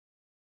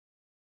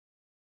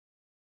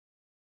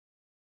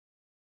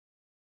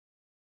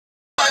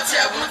wati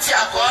abuti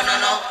akono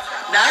no.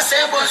 Na se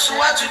bosu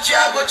watu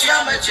tia go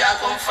tia ma tia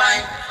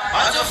confine.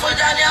 Oto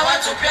fojani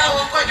watu pia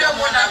wo kodwo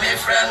mo na me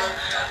freno.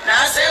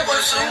 Na se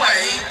bosu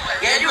mai.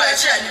 Ye du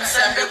achi anim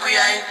sembe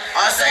kuyai.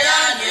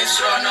 Osaya ni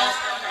sro no.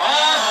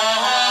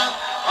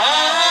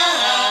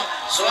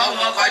 So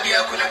mo kwadi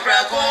akunu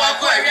pra ko wa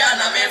ko awia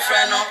na me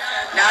freno.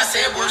 Na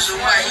se bosu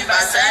mai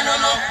ba se no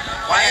no.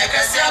 Wa ye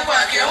kase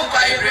akwa ke ho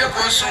kwa ire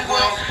bosu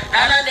go.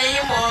 Na ne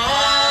yimo.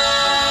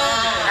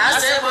 Na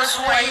se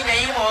bosu mai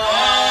ne yimo.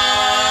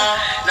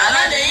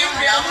 Na ne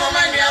yimri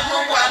amoma ni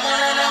amobo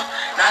amono no.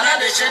 Na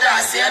de cheda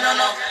ase no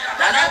no.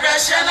 Na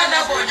brasha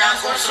na bonya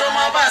ko so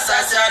mo ba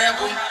sase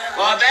arebum.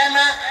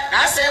 Obema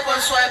na se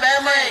bosu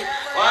ebema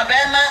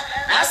obema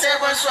na se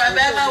bosu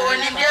ebema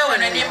woni de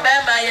woni ni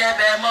bema ye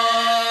bemo.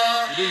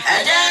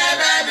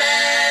 Ejebebe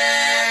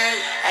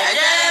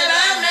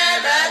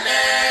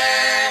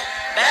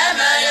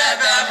bema ye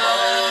bemo.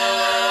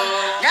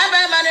 Ya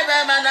bema ni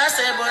bema na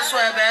se bosu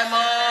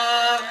ebemo.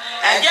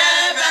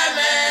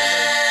 Ejebebe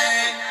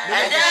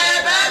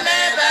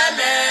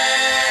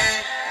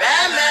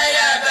bema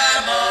ye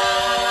bemo.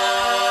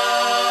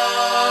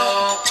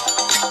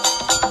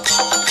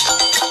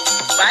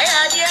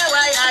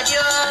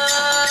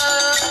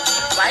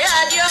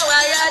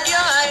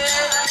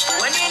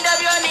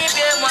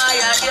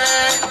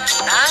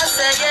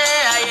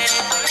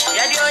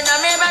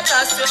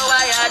 So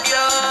why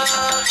adio?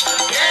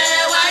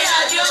 Yeah, why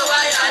adio?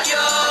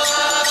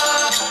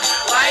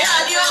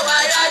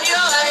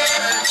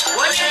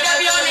 What you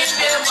have you need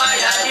me? Why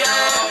adio?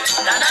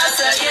 Nana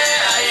say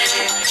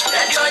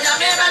yeah, adio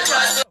nyame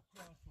trust.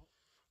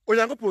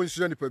 Oyango po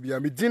nsuo ni pa bia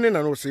me dine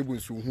na no sebu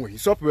nsu hu hi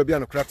so pa bia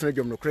no kra tena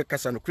dwom no kra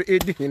kasa no kra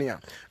edi hene a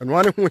no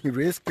ane hu hi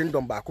race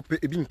kingdom ba ko pe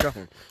ebi nka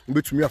ho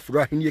ubetumi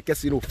afuro ahene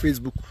kese no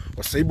Facebook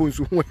o sebu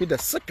nsu hu hi the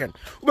second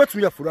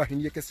ubetumi afuro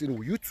ahene kese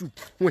no YouTube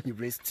hu hi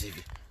race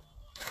TV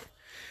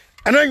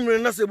ana nyure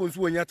na sebu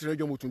nsu wonya tena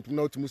dwom tuntum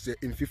na otumu se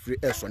enfifire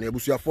eso na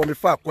ebusu afo me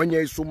fa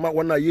akwanya iso ma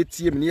wona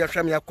yetie me ni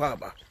yahwa me akwa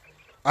aba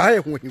ahe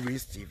hu hi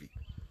race TV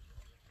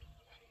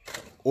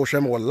o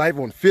shemo live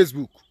on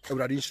Facebook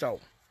everybody install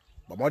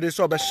Bamade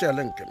so be share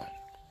link no.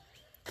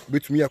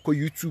 Betumi akọ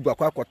YouTube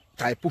akọ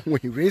type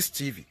HOAHI Fires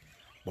TV.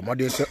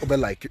 Bamade say obe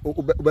like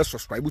obe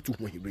subscribe to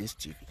HOAHI Fires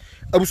TV.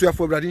 Abusu ya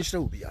for everybody nshira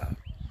obi a.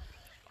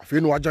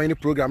 Afi no join the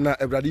program na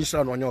everybody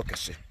nshira no anya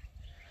okese.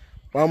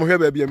 Ba mo hwe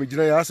ba bia me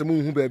gina ya ase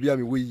mu hu ba bia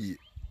me wo yi.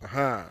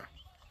 Aha.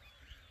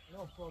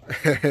 No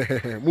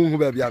problem. Mu hu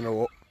ba bia me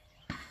wo.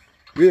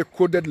 We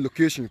coded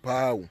location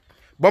pa wo.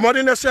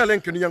 Bamade na share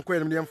link no yanko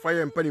yem ne mfa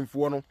ye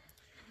mpanimfo no.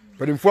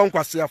 Badimfo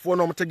nkwasiafo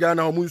no mtega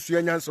na homu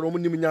nsu nyansa no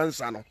nim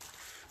nyansa no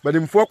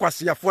badimfo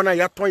kwasiafo na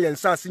yaton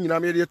yensa ase nyina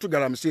me to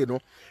galamse no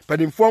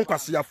badimfo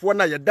nkwasiafo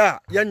na yeda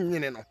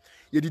yanyene no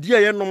yedidi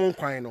yenom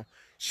nkwan no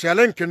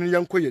shelenken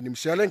yanko yenim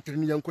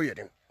shelenken yanko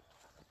yedim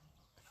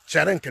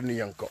shelenken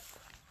yanko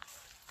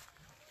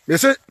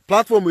mese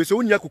platform we se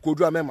unya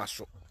kokodu amema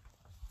so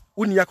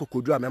unya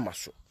kokodu amema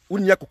so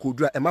unya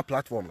kokodu ema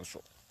platform no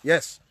so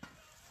yes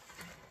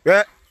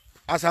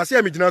asase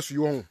amigina so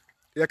yo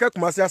ye ka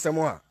kumase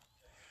asemo ha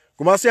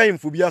Kumasi ya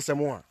infubia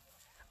asemo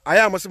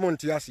aya amasemo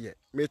nti ase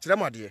me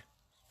kirem ade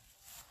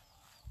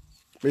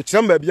me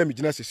kirem ba bia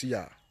migina sesi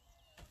ya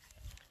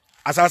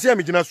asase ya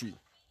migina so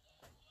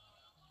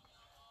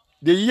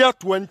the year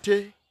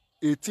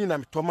 2018 na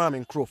metoma me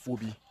nkrofo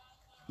bi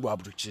bo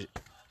abruchi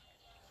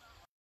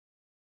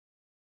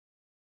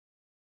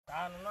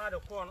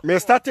me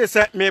started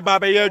say me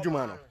baba ya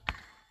adwuma no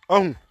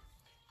ohun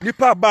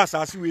nipa ba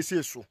asase we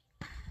se so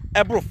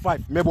ebro 5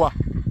 meboa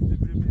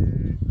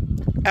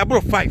ebro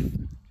 5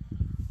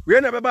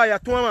 we na beba ya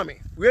to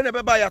amame we na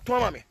beba ya to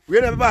amame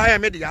we na beba ha ya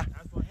media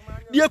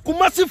de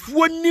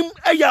kumasifuo nim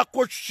aya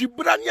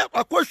akohwibra ne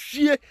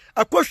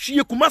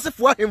akohwie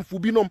kumasifuo ahemfu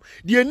binom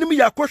de nim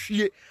ya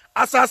akohwie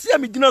asase a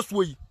megina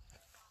so yi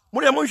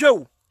mo de mo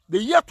hwe the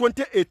year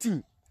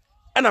 2018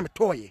 ana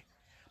metoye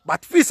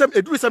but fi sem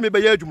eduru sem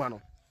be ya adwuma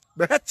no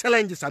be he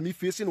challenges am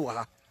facing wo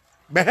ha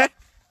be he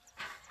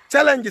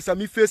challenges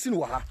am facing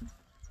wo ha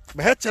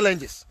be he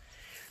challenges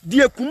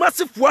de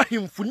kumasifuo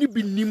ahemfu ni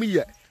bi nim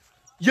ye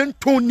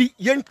yentoni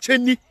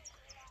yencheni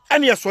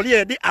ane yesole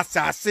ye de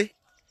asase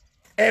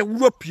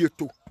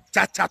Europieto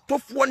chacha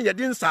tofo ne ye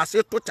de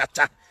nsase to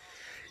chacha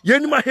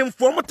yenima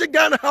hemfo mo te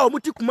Ghana ha o mo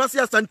ti Kumasi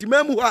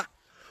asantimamu ha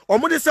o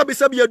mo de sabe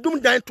yedum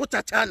dan to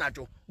chacha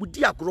anajo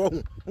budi agro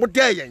ho mo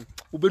de yen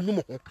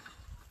obenum ho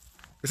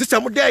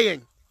esicha mo de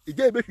yen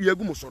ije be hwie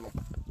gu mo so no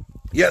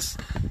yes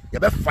ye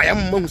be fire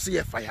mo hu se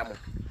ye fire mo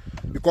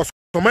because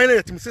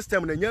command team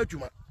system na nya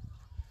adwuma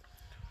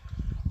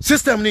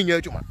system ni nya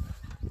adwuma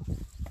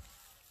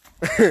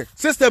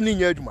system ni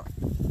nya adwuma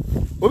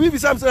obi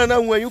bisam se na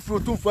hu anyu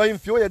frutum fa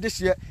himfio ye de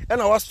hye e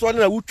na wasore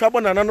na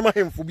wutwabo na nanom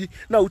ahemfo bi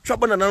na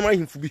wutwabo na nanom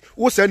ahemfo bi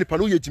wo sa nipa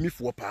no ye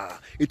jimifo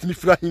pa etimi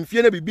fra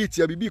himfie na bibi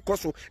tia bibi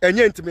koso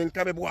enye ntimi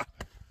nka beboa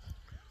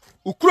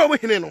ukuro mo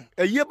hene no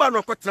eye ba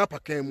no kotena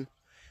pakan mu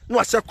no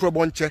ahye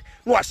krobo nche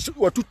no ahye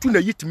watutu na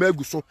yitima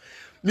agu so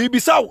ni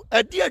bisaw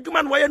ade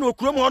adwuma no waye no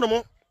ukuro mo hono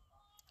mo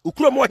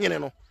ukuro mo hene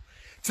no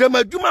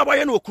Tremaduma wa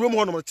ye no okurom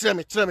ho no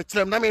trem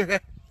na me hwe.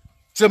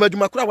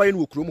 Tremaduma kura wa ye no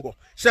okurom ho.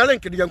 Share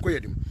nkede yanko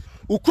yedim.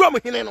 Okurom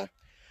hene no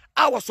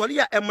a wasori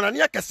a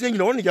emrane akase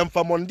nyina won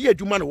yamfa monde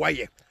adwuma no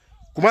waye.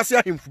 Kumase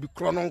ahemfu bi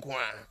kro no nko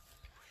a.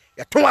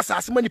 Ya ton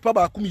asase manipa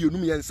ba akum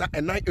yenum yensa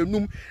enan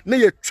enum na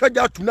ye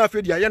twaja tu na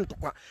afedi aye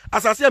ntokwa.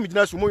 Asase a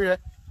migina so mo hwe.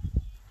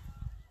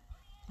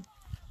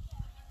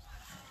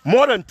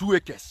 More than 2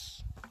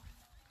 acres.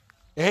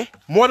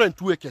 More than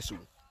 2 acres.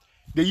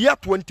 The year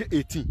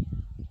 2018.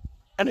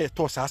 And a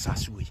toss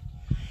as we.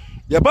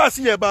 Your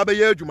bossy a barber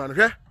year,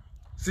 Juman,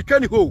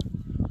 Sikani ho,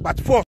 but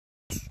for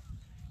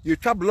you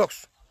trap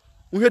blocks.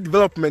 We had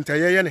development a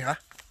year anyhow.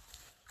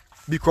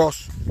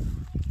 Because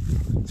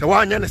the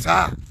one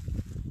yanasa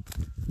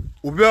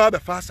will be the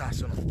fast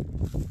as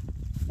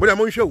what a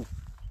moncho.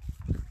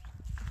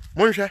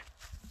 Moncha.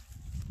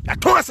 A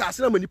toss as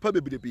a many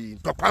public be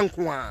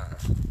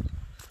Topankwa.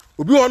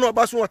 Obi ono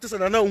abaso watese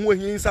na na hu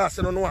ahin sa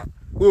ase no no a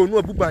o no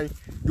abuban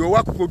de o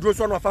wakokodro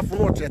so no afafo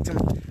no tretem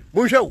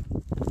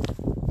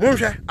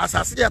monhwe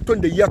asase ya ton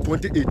the year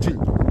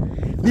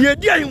 2018 ni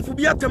edi ahimfu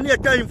bi atem ne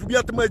eka ahimfu bi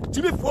atem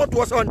agimi foto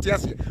wo so onte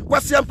ase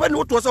kwase ampa ne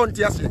woto wo so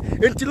onte ase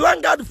enti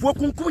langard fo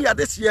kunkum ya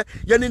dese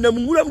ye ne nam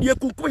nwuram ne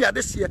kunkum ya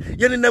dese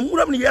ye ne nam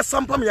nwuram ne ye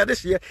sampam ya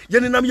dese ye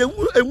ne nam ye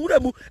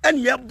nwuramu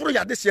ene ye boro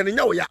ya dese ne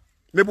nya wo ya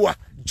meboa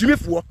gimi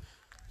fo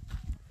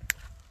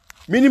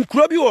minim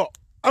kuro bi wo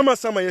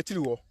amasama ya tiri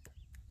wo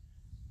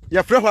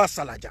ya freho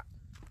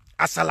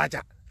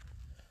asalaja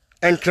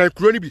enkran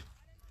kuro ni bi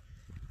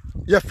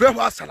ya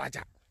freho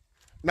asalaja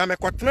na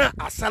mekotena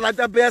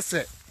asalaja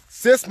bese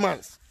 6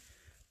 months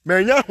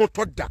menya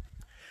hotoda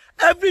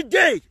every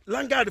day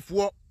langard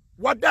for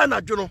wada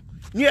na dwono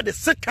near the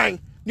sekan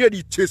near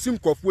the chasing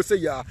kofo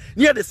se ya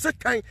near the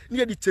sekan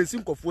near the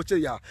chasing kofo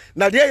se ya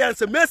na de ya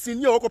nse mesin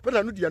ni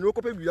okopena no dia no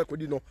okopa bi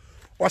akodi no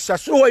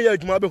osase ho ya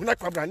adwuma be huna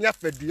kwabra ne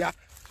afadua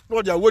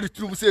no dia wodi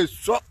trum se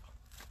so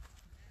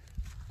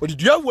odi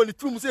dia woni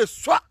trum se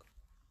so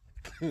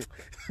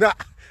na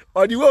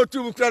odi wo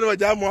trum kra no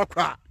ja mo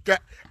akwa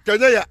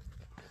kanya ya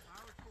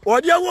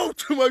odi wo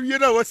trum awie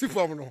na wasi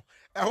fam no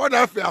e ho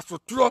na afi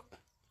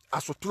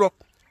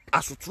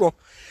asotro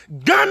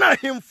Ghana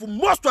him for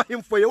most of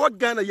him for your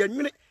Ghana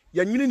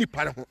yanwini ni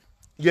pare ho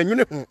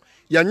yanwini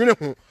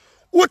ho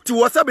woti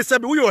wo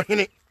sabe wo yo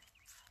hene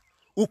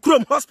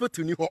ukrom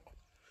hospital ni ho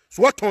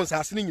so what tons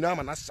as ni nyina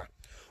manasa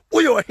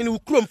wo yo hene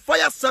ukrom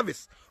fire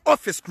service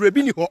office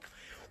krebi ni ho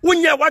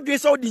wonya wadwe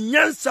so di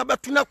nyansa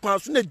beto na kwan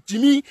so na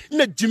jimi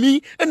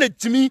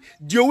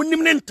die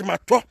wonim ne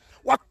ntemato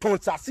waton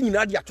sase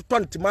nyina de atoto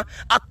ntema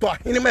ato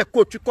hene ma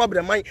ko twi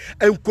kobreman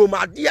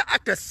enkomade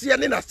akase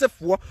ne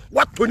nasefo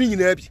wato ni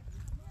nyina bi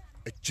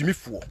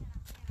ajimifo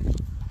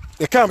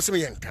e kam se me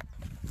yenka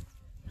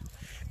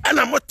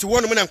ana mote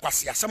wono me na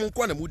nkwase asam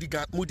nko na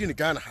mudi ni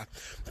Ghana ha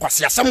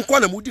kwase asam nko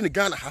na mudi ni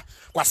Ghana ha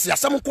kwase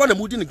asam nko na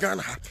mudi ni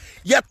Ghana ha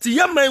yete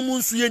yeman mu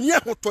nsu yeni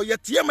ahoto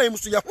yete yeman mu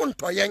nsu ye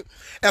honto yen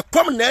e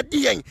kom na ade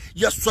yen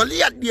ye sole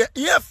ya de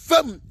ye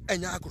fam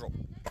enya agro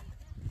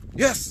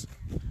yes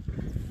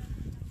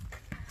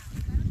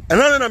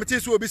anana na mete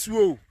so obisi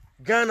wo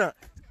Ghana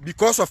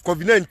because of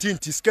COVID-19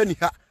 tiskani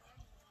ha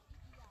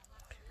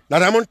na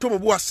da monto mo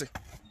buase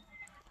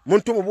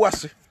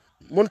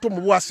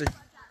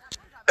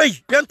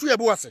Hey, yantu ya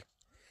buase.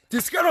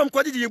 Tiskano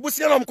mkwajiji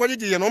yebusi yana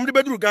mkwajiji yana omdi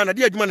beduru Ghana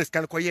di adwuma ne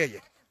scan ko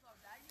yeye.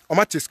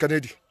 Oma tiskano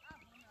di.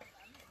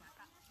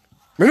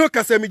 Meno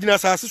kase mijina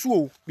asase so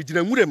o,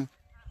 mijina nwurem.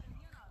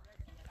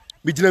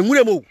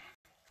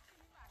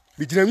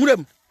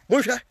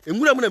 Monhwa,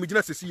 enwurem na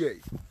mijina sesi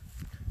ye.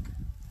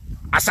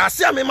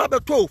 Asase a me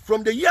mabeto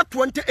from the year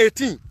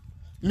 2018.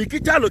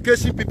 Mikita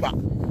location paper.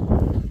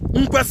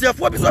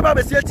 Nkwasiafo bi so ba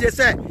be sie tie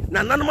se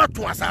na nanom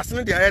ato asase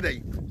ne de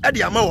ayedai. E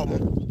de ama wo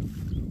mo.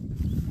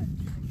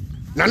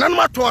 Na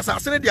nanma to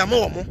asase ne dia ma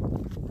wo mo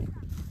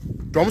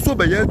dom so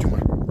be ya adwuma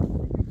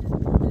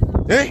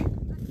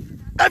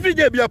every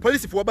day bia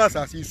police for ba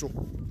asase so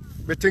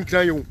be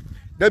tenkran yo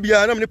da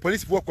bia na me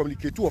police for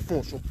communicate to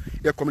phone so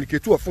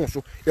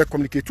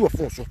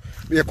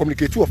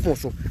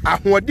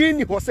ahoden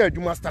ni ho say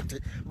adwuma start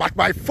but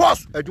by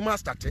force adwuma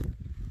start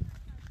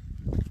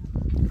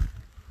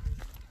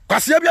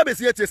kwase bia be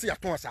se yete ya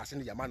ton asase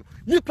ne ya ma no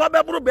nipa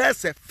be bro be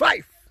se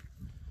 5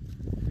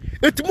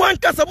 Etimu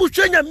ankasa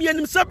muhwenya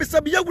mianim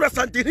sabe yagura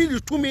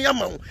santehiri tumi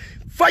yama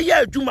fire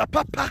adwuma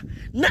papa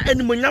na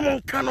enimonyam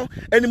nka no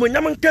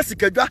enimonyam nka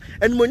sikadwa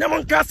enimonyam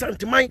nka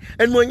santeman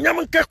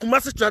enimonyam nka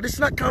Kumasi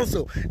Traditional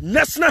Council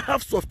National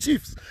House of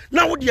Chiefs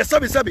na wo de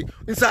sabe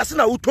nsase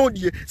na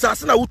wutondie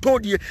sase na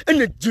wutondie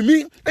ena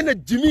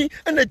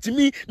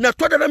jimi na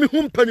toda na me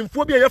hu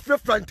mpanimfo bia yefre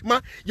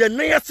frantma ye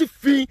nan yase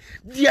fi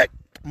de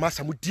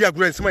masa mu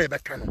diagram sema ye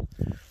beka no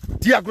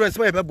diagram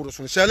sema ye be boro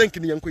so challenge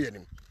ni yanko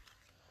yanim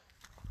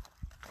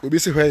Obi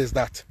say where is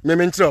that? Me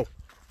mentrel.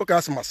 Okay,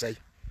 as my say.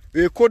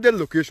 We coded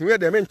location where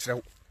they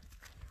mentrel.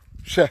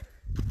 She.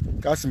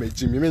 Kas me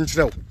Jimmy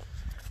mentrel.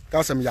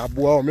 Kas me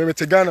yaboa me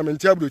te Ghana me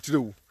ntiabro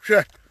chire. She.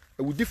 E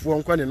wudi fo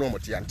nkwa ne no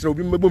mote an.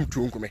 Obi mbom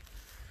tuo nkume.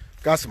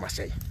 Kas my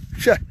say.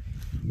 She.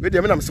 We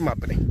dey me na me se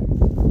mabene.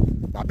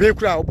 ba ben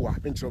kura obo a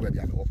ben chiro ba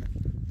bia me wo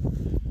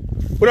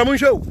ora mun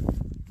show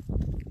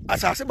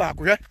asase ba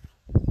ko hwe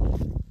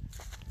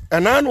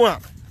enanu a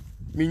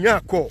minya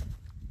call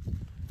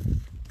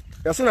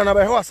yasuna na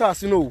ba he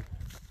asase no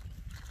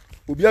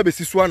obi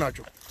abesi so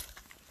anajo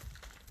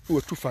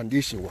wo tu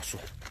foundation wo so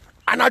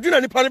anajo na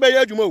nipa ne ba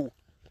ya adwuma wo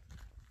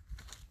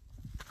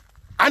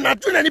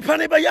anajo na nipa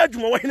ne ba ya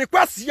adwuma wo hene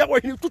kwase ya wo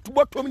hene tutu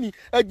botom ni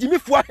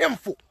agimifo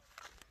ahemfo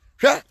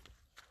hwe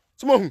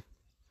sumo hu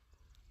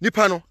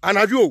nipa no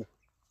anajo o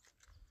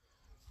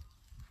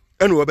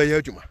eno wo ba ya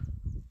adwuma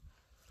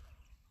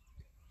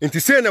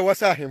enti say na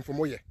wasa ahemfo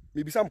mo ye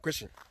me bi sam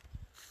question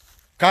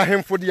ka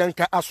ahemfo de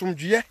yanka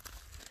asomdwe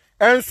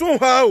enso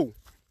ha o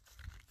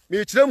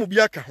me kire mu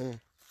bia ka ho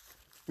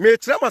me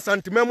kire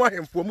masantema mu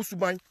ahemfo mu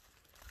suban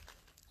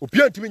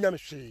opia ntumi nya me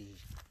hwe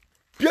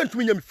pia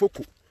ntumi nya me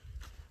foko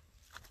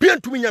pia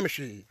ntumi nya me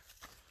hwe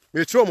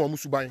me kire mu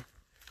suban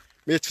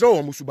me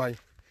kire mu suban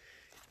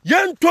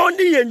yen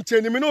toni yen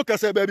ncheni me no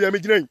kasa ba bia me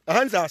ginan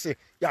ahanza ase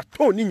ya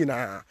toni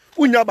nyina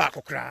unya ba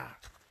kokra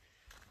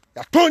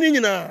ya toni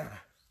nyina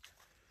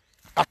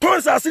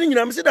atonsa ase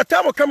nyina me se da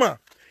time kama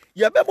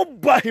ya bebo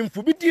ba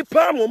ahemfo bi di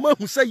pa mo ma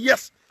hu say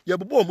yes ya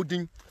bebo mo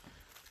din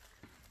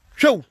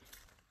hwew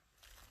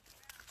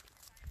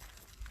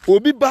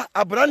obi ba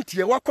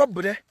abrantie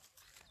wakobre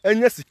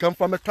enya sika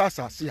mfa meto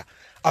asase a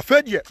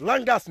afedie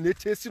langas na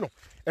echesi no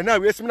ena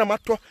weesim na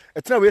mato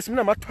etena weesim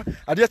na mato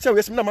ade eche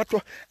weesim na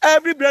mato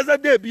every brother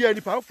day bia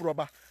ni pa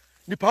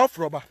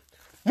afroba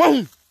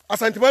mahu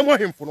asantema mo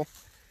hemfo no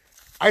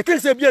I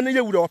think say bia na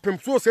ye wura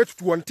opem so say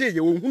tutu wonte ye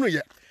wonhunu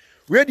ye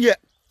we de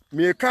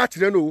me ka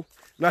kire no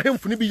na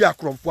hemfo ni bi ya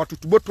kromfo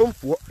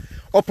atotubotomfo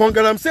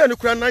opongaram say ni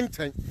kura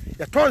 910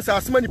 ya tonsa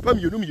asema nipa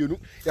mienu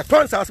ya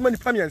tonsa asema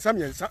nipa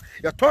miensa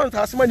ya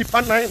tonsa asema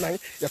nipa 99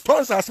 ya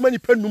tonsa asema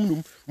nipa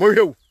num mo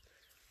hwew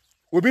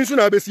obi nso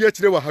na abesi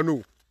akire wa ha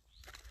no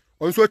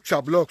onso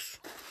twa blocks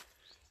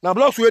na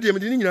blocks we de me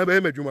ni nyina ba he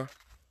madwuma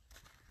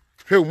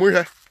hwew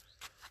mo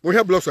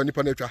hwe blocks ani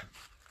pa na twa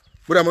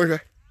bura mo hwe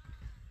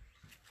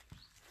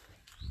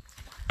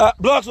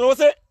blocks no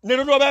say ne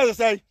do ba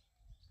say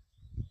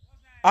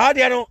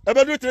dia no e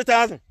be do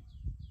 3000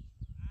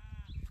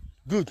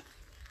 good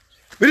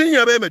we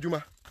ni ba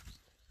madwuma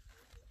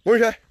mo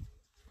hwe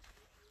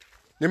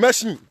ne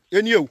machine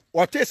eni o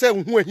o te say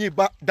hu ahi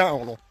ba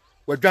down no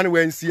wadwane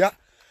wansia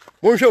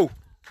mo hwe o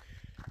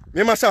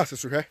me ma sa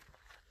so hwe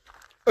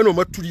eno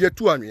maturi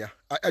atu anwea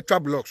atwa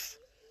blocks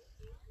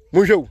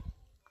mo hwe o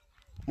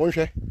mo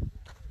hwe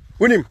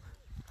unim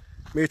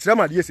me tira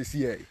ma de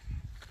sesi e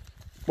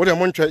mo de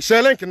mo ntwe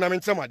share link na me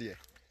tira ma de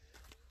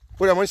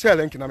mo de mo share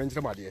link na me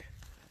tira ma de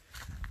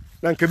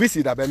na nke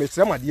bisi da be me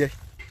tira ma de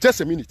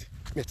just a minute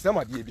me tira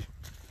ma de bi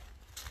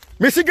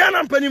me si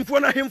Ghana mpanimfo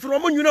na hemfo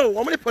mo nyuna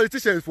o mo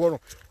politicians fo no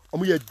o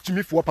mo ye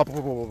jimifo papa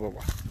mo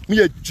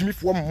ye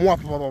jimifo mo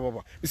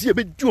papa me si ye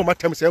be ju o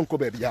matam se nko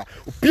ba bia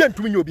o pia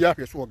ntumi nya obi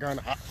ahwe so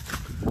Ghana ha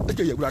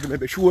e ye wura de me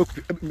be hwo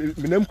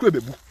me nam kura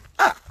bebu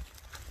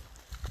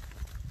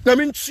na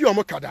me nchi o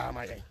mo kada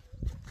ma yen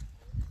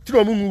ti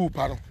no mo nwu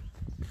pa no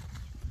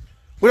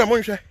wura mo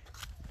nhwe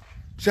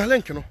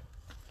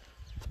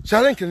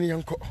challenge ni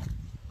yanko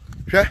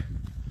hwe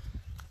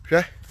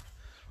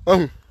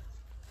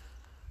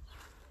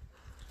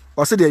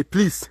I said,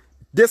 please,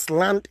 this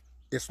land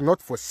is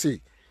not for sale.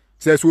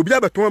 Says obi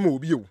abeton ma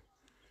obi o.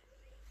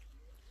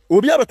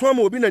 Obi abeton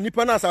ma obi na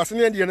nipa na asase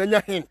ne de na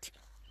nya hint.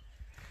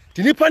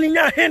 Ti nipa ni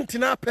nya hint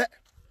na pe.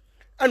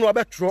 Anu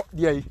abetro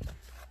de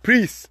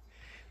please,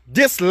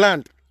 this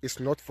land is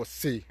not for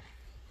sale.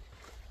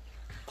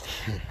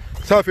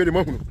 Sa fe de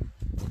mahunu.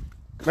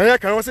 Na ya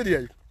kan wo se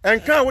de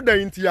enka wo da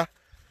yintia.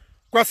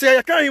 Kwase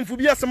ya kan himfu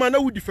bi asema na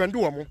wo defend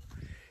wo mo.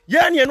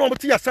 Ya ne no mo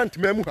ti ya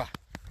santema mu ha.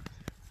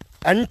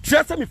 And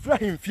just me fly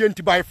him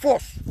fienti by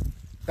force.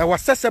 That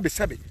was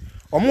sebe.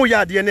 Omo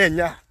ya de na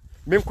enya.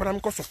 Me nkwana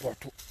mko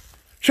support.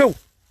 Show.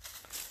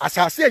 As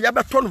I say ya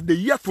beton of the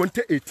year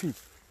 2018.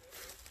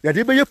 Ya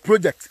de be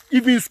project.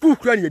 Even school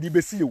kran ya de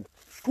be see o.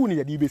 School ni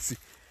ya de be see.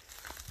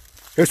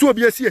 Eso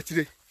obi asi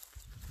akire.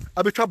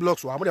 Abetwa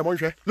blocks wa mo de mo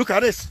nhwe. Look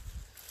at this.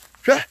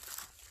 Hwe.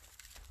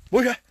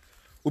 Mo hwe.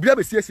 Obi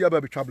abesi asi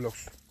abetwa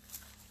blocks.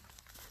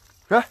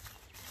 Hwe.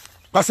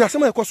 Pase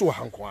asema e koso wa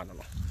hanko ano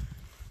no.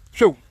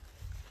 Show.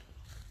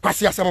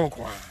 Kwasi asema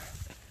nko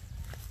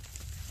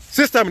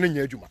system ni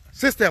nya adwuma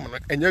system no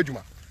enya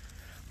adwuma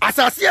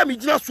asase a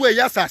migina so e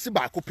ya asase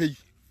ba ko pei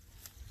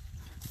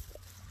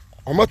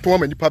omato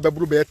ma nipa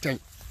beburu be 10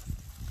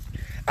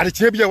 ade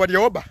kye bia wade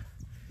oba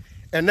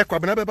enne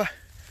kwabena beba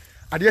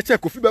ade kye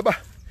kofi beba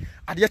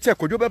ade kye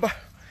kodwo beba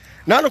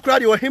na no kra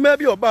de ohima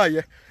bi oba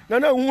ye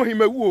na hu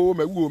hima wuo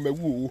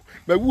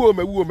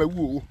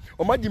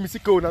oma jimi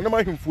sika o na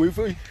ma hemfo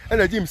efe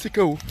na jimi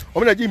sika o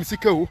oma na jimi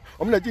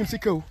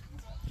sika o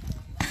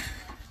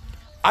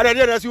ada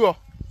dia na siwo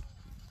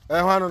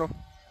hwanu no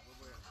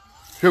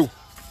hew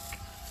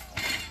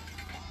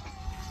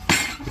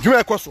juma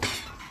ekoso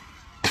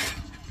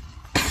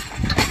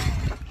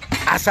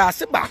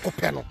asase ba ko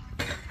pe no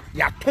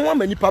ya ton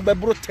ma nipa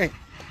bebro 10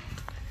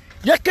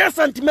 Ya ka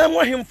santimem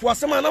wo hemfo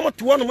asema na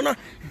moto wono na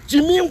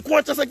Jimmy nko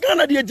achese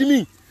Ghana de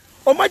Jimmy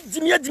o ma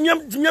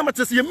Jimmy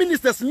amatese ye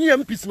ministers ni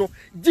MPs no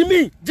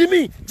Jimmy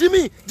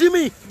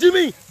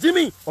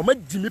o ma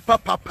Jimmy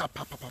papa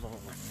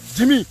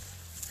Jimmy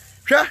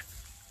hwa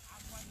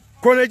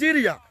ko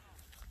Nigeria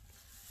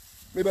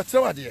me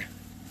betsewa de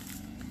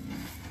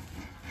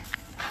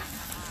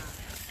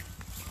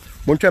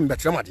mon twem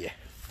betsewa de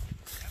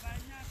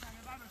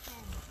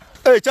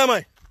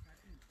chamai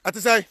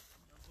atisai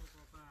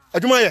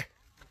ajumaye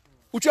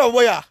uchi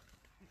aboya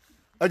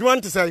adwuma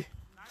ntisai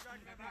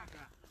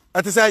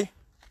atisai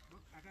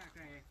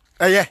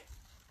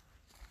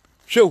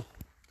show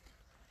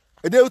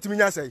ede utumi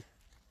nyasai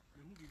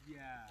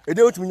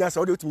ode utumi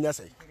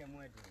nyasai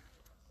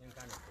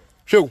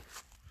show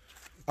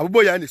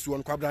aboya ne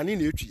suwon kwabrani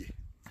na etwie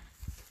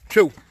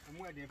show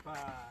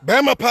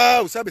bema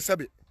pa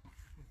usabe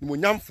ni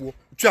monyamfo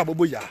twa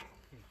aboya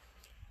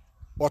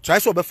o try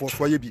so be for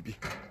so ye bibi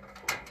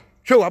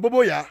show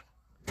aboya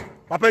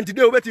papa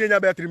ntide obeti nya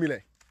be 3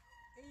 million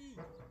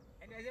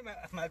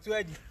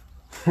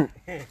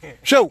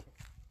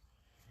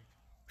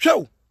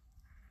show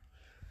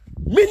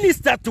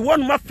minister to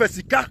one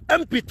mafesika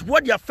MP to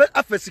what ya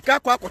afesika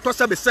kwa akoto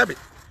sebe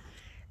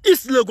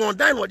isle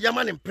gondan wo dia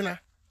man mpena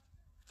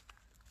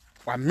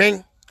wa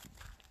men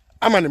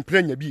ama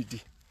mpena nya bi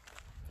di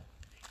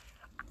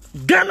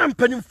Ghana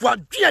mpanimfo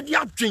adua di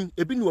adwen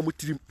ebi ni wa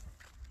mutirim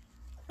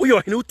uyo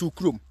hene utu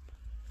krom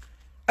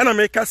ana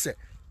meka se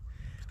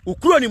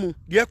ukuro ni mu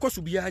de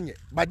ekoso bia anye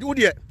bade wo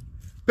de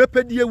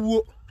pepe die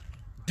wuo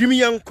dimi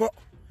yanko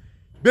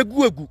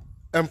beguegu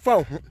emfa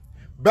ho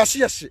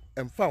bashiese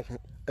emfa ho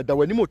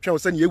edawani mo twa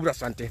se ne ewura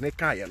sante ne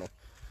kaaye no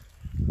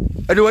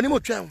edawani mo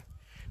twa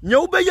nya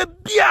wo beye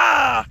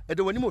bia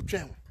edawani mo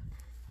twa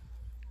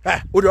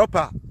wo de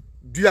opa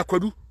dua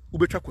kwadu wo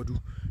betwa kwadu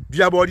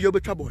dua bode wo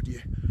betwa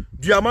bode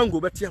dua mango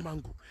betia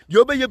mango de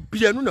obeye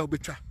bia no na wo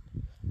betwa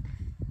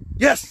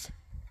yes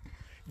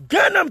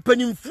Ghana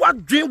mpanimfo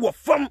adwen wo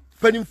fam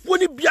mpanimfo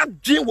ni bia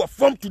adwen wo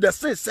fam to the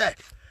say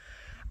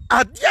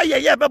adia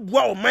ye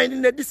beboa o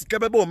man na disika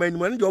beba o man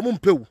ni de o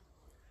mpewu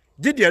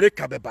gide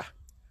reka beba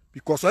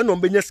because I no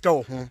benya sika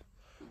wo ho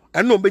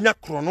eno benya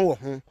krono wo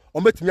ho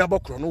o metumi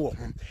abokro no wo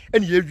ho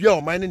ene ye wia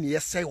o man ne ye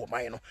sei o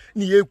man no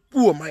ne ye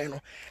ku o man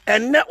no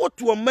enne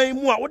otu o man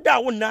mu a woda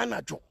wo na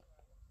anajo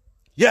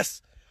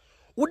yes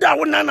woda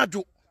wo na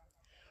anajo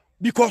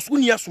because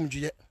uni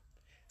asumdue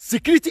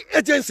security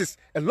agencies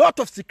a lot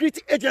of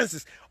security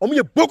agencies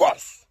omo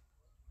bogus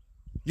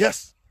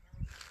yes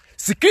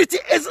security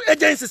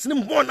agencies ni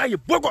mo na ye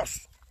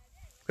bogus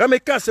we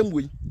make asem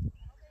we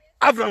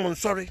Abraham on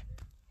sorry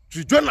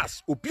to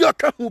Jonas obi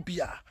aka hu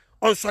bia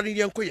on sorry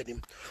yen ko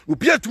yedim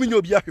obi atumi nya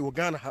obi ahwe wo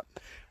Ghana ha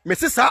me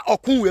se sa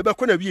okun we be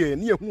ko na wie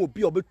ne hu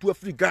obi obetu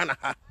afri Ghana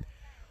ha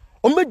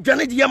o me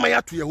dwane de yama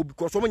ya to ye ho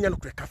because o nya no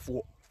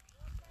krekafo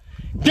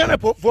Ghana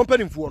po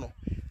mpanimfo no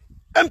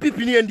MPP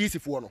ni NDC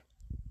fo no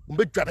o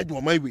me dwane de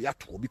o man we ya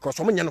to because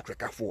o nya no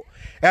krekafo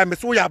me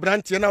so ya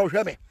brantie na o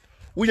hwe me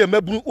uye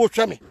mabunu o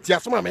hwame ti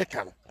asoma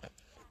America no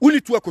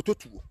uni tu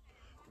akototu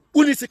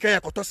uni sikan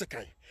akoto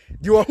sikan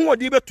di wo ho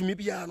odi betumi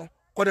bia no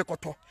kode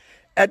koto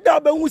eda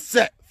ba hu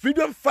se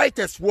freedom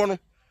fighters wo no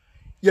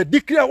ye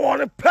declare wo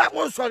no pa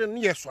won sore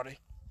ne ye sore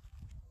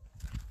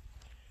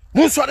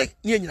mun sore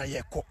ne nyina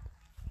ye ko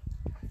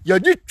ye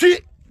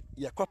ditwi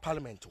ye ko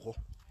parliament ho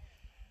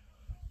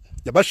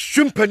ye ba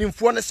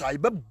shimpanimfo ne sa ye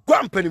ba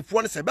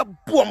gwampanimfo ne sa ye ba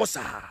bo mo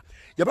sa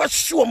ye ba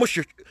hwe mo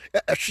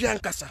hwe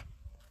ankasa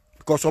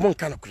because omo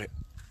nka nakure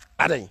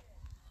adan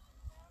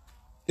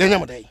yenya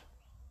modai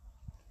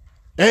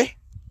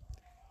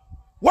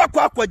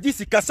wakwa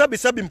jisika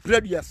sabi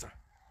mpraduasa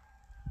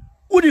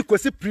udi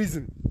kwesi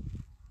prison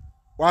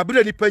wa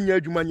abire ni panya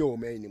adwuma nya o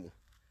man ni mu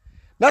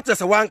na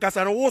tese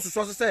wankasa no wo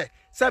soso se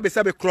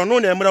sabi krono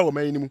na emra o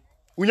man ni mu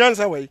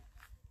unyansa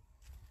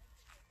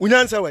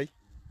wai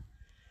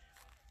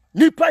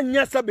ni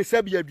panya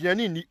sabi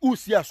aduane ni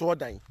usi aso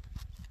dan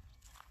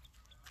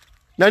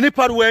na ni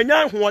paru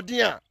anya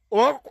hoɔden a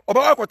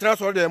oba akotra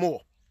so dem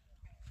wo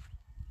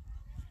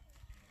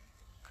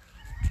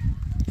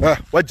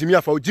wa Jimmy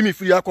afa Jimmy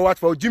free akọ wat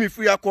fa Jimmy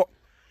free akọ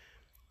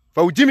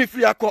fa Jimmy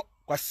free akọ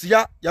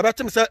kwasia ya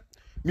betem se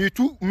mi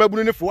tu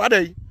mabunu ne fo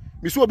adai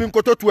mi so obi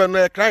nkototu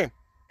en crime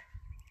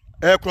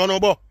krono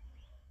bo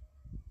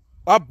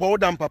abo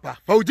dam papa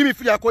fa Jimmy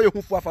free akọ ye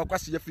hufu afa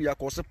kwasia free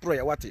akọ se pro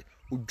ya wate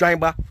odwan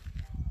ba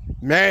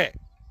me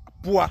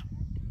poa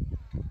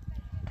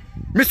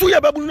mi so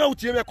ya babunu na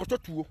utie me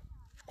kototuo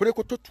kore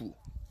kototuo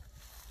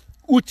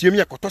utie me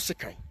yakoto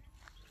sekan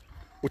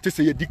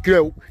otese ye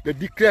declare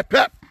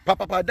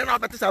papa then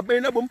after this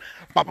abena bom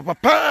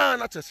papa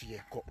na tese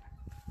ye ko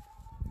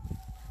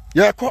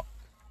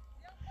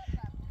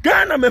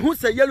Ghana me hu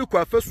se yelu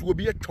kwa fasuo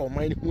bi etwa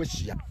oman ne ho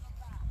ahia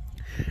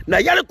na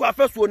yelu kwa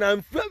fasuo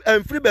na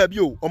amfiri ba bi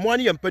o omo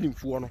ane ye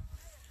mpanimfo no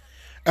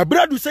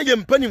abradu se ye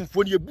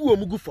mpanimfo ne ebu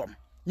omugu fam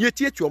ye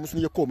tietie omo so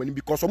ye ko omani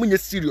because omo nya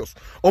serious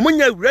omo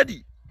nya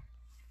ready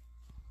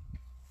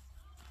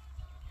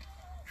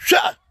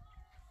sha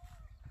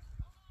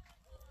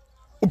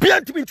obi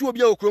antimi nti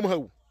obi a okrom ha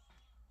wo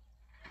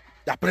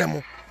ya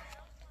premo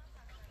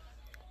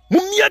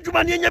mumia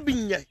djuma ne nya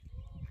binye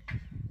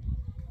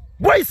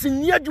boys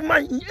nya djuma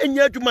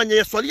enya djuma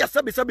nya sori ya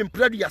sabe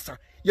mpradu yasa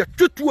ya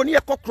tutuo ne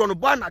yakokro no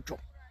ba nacho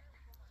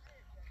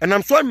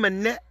enam so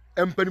menne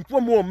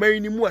empanifo mo man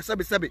ni mu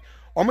sabe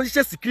omo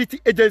hye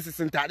security agencies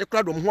ntade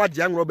kra do ho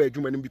agye anro ba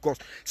adwuma nim because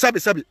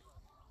sabe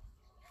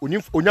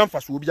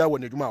onyamfa so obi a wo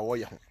na adwuma a wo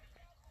ye ho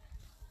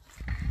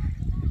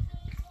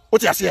o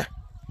ti ase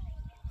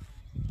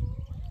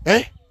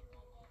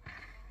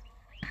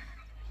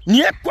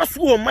ni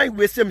ekwaso o man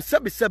we sem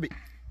sabe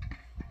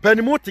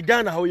panimu ti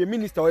Ghana how ye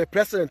minister or ye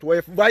president or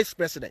ye vice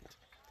president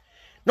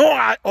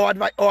no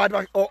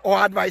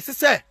or advice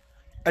say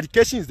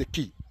education is the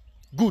key,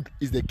 good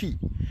is the key.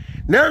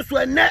 Now so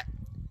ene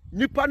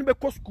nipa no be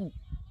ko school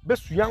be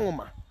sua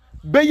nwoma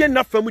be ye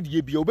na fam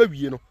de bia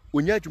obawie no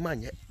onya adwuma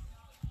anye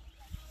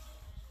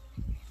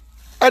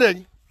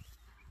adani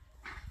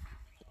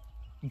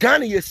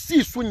Ghana ye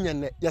si so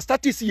nyene ye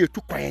start si ye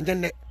tu kwan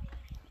nyene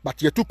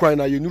but ye tu kwan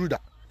na ye nuru da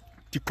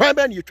ti kwan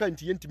ba na ye twa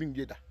nti ye ntimi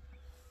ngie da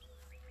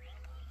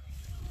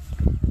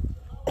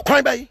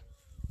okwan ba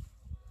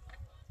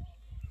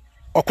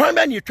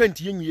na ye twa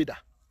nti ye nwie da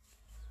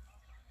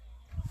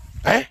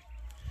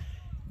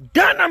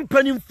Ghana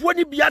mpanimfo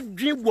ni bia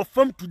dwen wo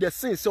fam to the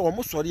sense o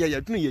mo sori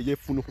ya dwen ye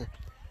funu ho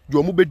de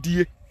o mo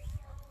bedie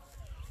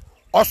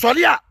o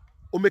sori a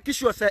o make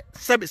sure say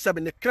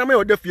sebe ne krama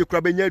o da fie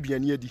kura benya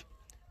aduane adi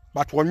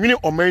but wonwene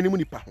o man ni mu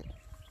nipa ho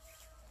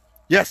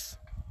yes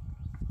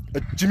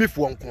Jimmy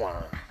fo nko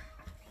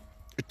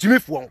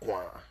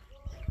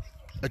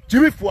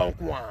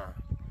a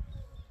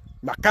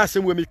maka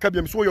sem we me ka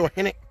biam so yo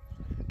hene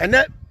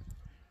ene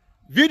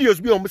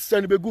videos bi o mo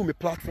send be go me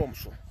platform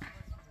so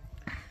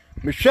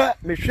me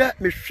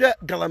hwe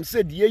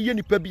galamse de ye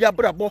nipa bi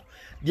abrabo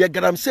de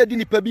galamse de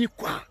nipa bi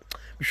kwa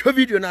me hwe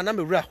video na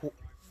me wra ho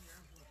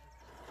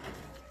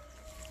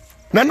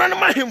na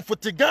ma him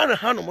foti Ghana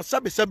hano mo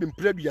sabe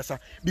mpradu yasa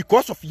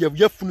because of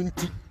ye funu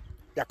nti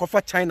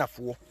yakofa China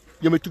fo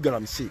ye metu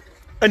galamse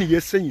ani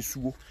ye san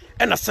suwo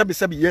na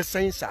sabe ye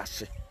san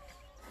saase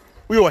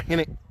wo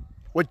hene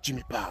wa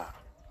Jimmy pa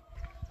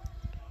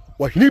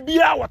wa hini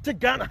bia wate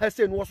Ghana ha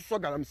se no wo so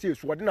galamse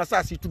so wade na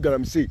saase tu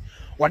galamse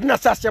wade na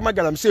saase ma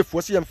galamse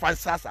fo se ye mfa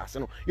saase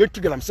no ye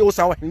tu galamse wo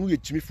sa wa hini wo ye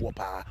Jimmy fo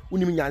pa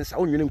wonim nyansa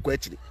wo nwene nko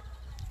akiri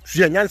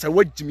so ye nyansa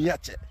wa Jimmy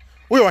ache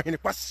wo hini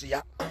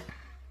kwasia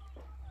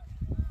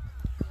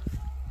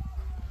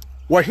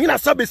wa hina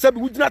sabe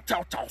wudina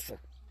taw so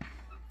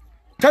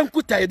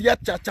tanku taydia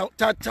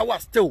cha wa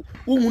still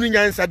wo hunu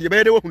nyansa de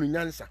be de wo hunu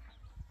nyansa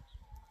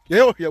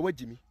ye o hia wa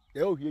Jimmy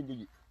ye o hia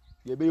nyi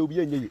ye be obi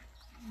enyi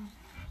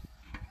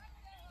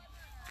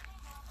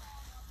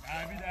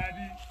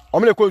daddy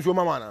omle ko nsuo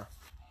mama na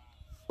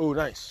oh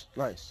nice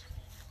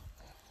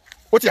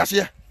what you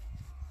say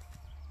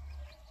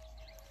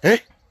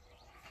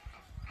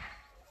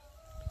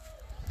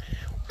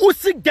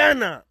usi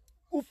Ghana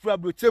ufra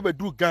brote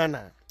du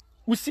Ghana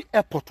usi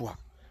airport wa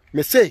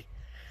me say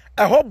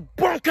a ho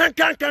bon kan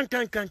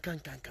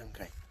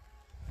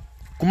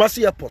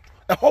Kumasi airport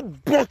a ho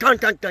bon kan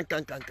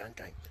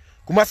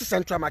Kumasi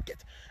Central Market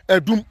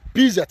edum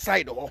PZ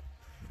side ho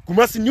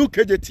Kumasi New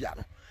KJT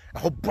ano a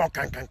ho bon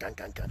kan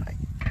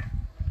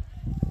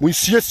mun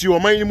siesie o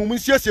man ni mun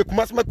siesie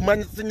Kumasi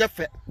Kumasi nya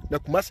fe na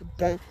Kumasi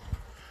pon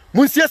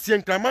mun siesie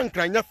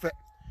nkran nya fe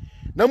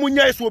na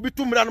munya so obi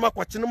tumra no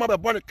makwakye no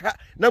mabebo ne ka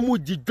na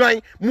muji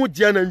dwan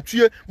muji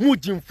anantwie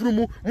muji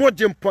mfurumu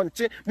muji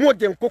mponche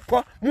muji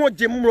nkokọ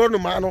muji mmro no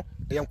ma no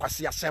ye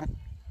nkwase asem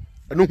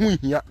eno hu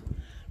hia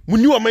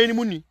muni o man ni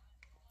muni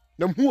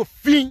na hu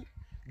ofin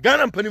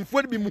Ghana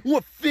mpanimfo bi mu hu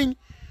ofin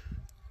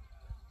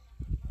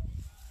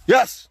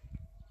yes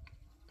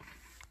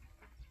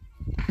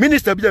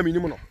minister bi amini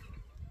mu no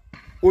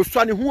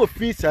oswane hu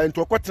ofin sa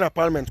ento kwatena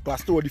parliament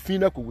class to the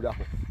fin na kowura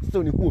ho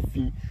still ni hu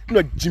ofin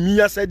na Jimmy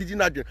ya said di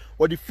na dwen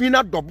o the fin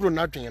na dobro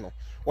na dwen no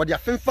o the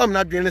afemfam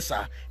na dwen ne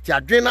sa ti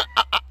adwen na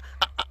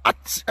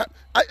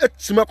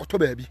atima koto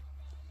ba bi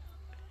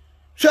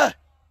hwe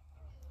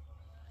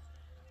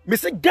me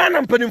se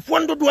Ghana mpanimfo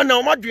ndodo na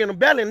o ma dwen no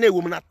Berlin na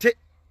ewom na te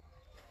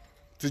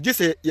to just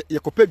say ye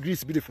kopa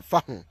grease bi de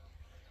fa ho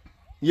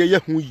ye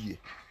hu yie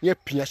ye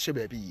pia hye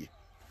ba bi yie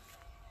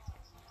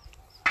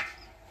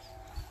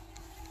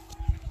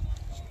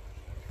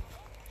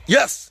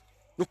yes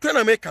no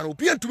kana make an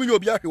obi antumi ye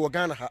obi ahwe wo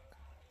Ghana ha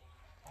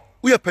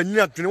wo ye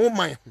panina dwene wo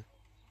man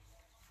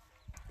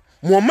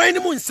ho mo man ni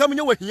mu nsam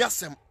nye wahia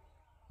asem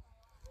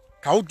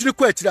ka wo dwene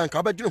ko atiri anka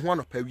wo badwene ho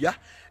anopawia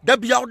da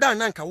bia wo da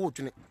na anka wo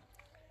dwene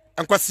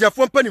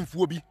ankwasiafo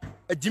mpanimfuo bi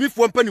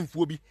agimifo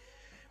mpanimfuo bi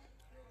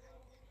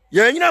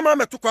ye nyina ma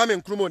meto kwa me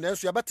nkromo na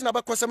enso ya betena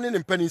bakosam ne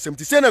mpaninsem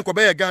ti se na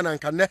nkoba ye Ghana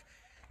anka ne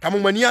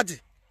kamomani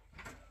ade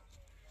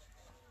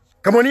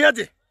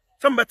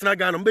some betena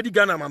Ghana mbedi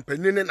Ghana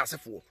mampani ne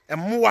nasefo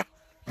emmoa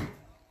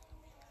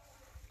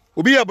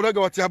obi ya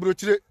broga wati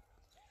abrochire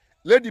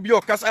lady bi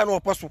okasa na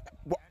opaso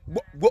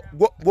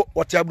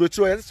wati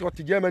abrochire yes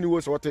wati Germany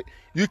wo so wati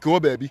UK wo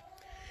baabi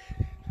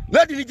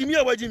lady ni Jimmy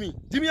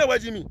awa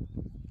Jimmy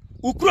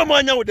ukuro ma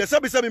anya wo de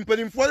sabi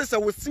mpanimfo se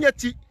wo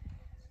siati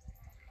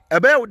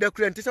ebe wo de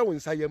kura ntisa wo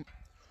nsayam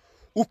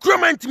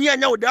ukroma ntimi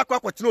anya wo de akwa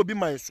kwotena obi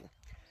man so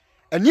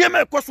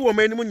eniema ekoso wo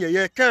manimu nye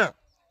ye ka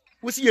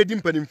wo si yedi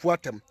mpanimfo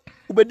atam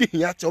ubedi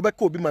hia che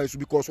obeka obi man so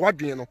because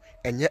wadwen no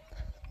enye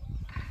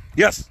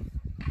yes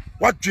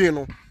wadwen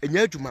no enye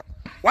adwuma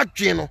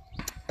wadwen no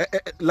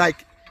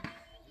like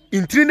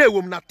intrine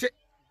ewom nate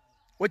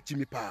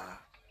wajimi pa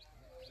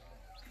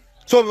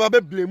so ba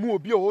be blame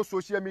obi o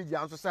social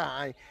media anso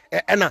sa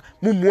an na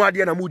mumu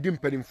ade na mudi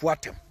mpanimfo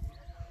atam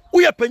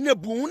uye panya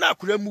bu na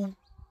akura mu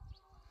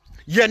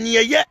ye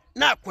ne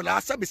na akura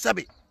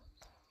asabe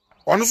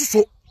ono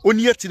so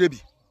oni atire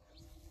bi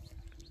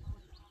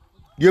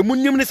ye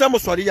munnim ne sam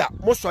sori ya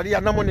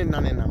na mo ne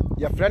nanena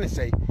ye frɛ ne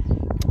sey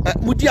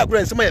mudi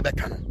agora nsema ye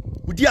beka no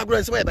mudi agora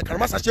nsema ye beka no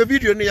masa share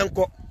video ne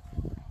yenko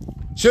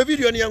share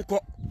video ne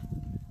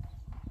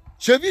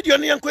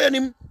yenko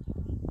yanim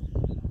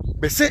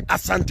be se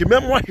asante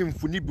memo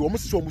ahemfuni bi omo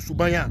se omo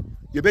suban a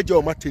ye beje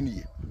o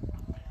matenie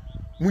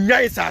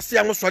munyai sase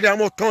am sori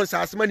am ton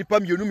sase ma nipa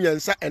mienum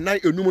yensa enan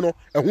enum no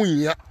eho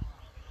yia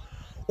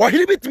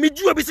ohiri bitimi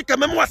juo bi sika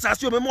memo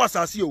asase o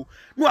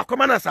no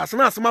akoma na asase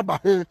na asema ba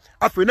ho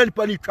afa na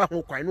nipa ni twa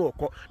ho kwan no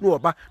okọ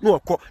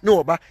no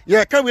oba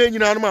ye ka we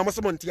nyina no ma mo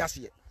se mo nte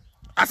ase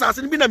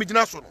asase ni bi na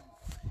migina so no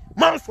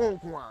manson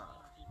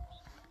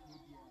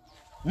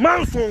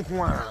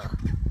ko a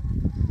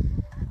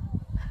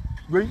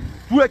we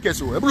 2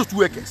 acres o ebro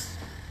 2 acres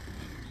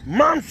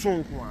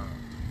manson ko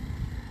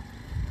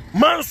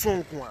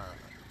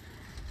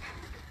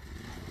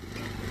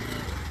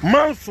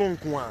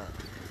a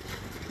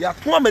ya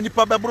ko amani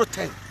pa bebro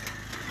 10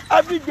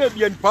 every day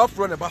be en pa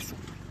fro na baso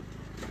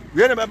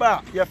we na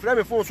beba ya frɛ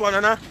me phone so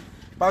anana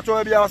ba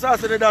to bia wasa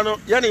ase ne da no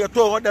ye ne ye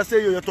to order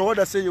say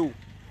you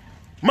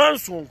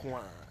manson ko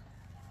a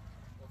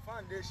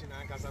foundation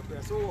ankasa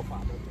ko so wo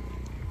fa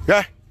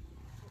yeah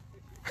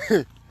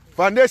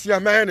foundation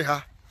am ne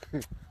ha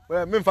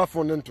we me fa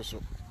phone nto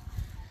so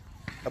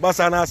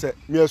abasa na ase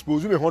me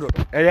expose me hodo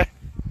eye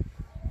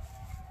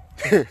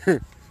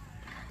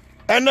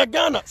and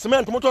Ghana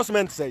cement motor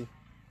cement say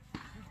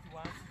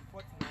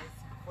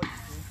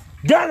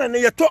Ghana ne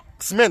yeto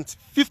cement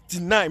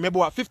 59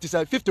 mebo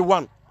 57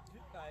 51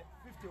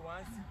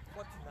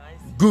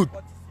 good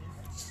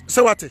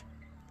so what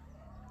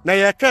na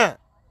yeka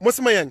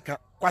mosema yenka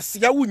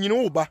kwasia wo nyini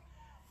wo ba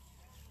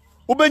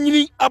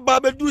obanyini aba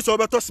beduru so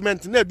beto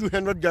cement na edu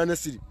 100 Ghana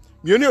cedi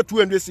mienu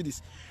 200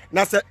 cedis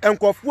na se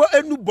enkofo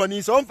enu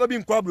boni se onfa bi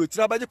nkwa abro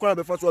tira baje kwa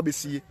befa so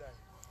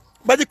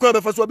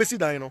abesie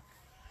dan no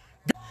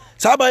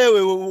sabaye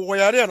we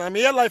yare na me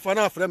ye life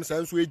na afrem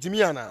se nso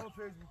ejimi ana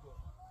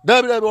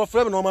Dabi o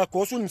frame no ma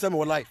ko so nim se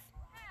me life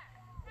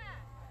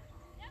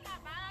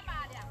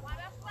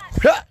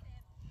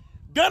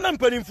Ghana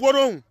mpanimfo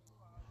ro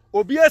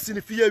obi asi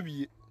ne fie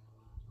awie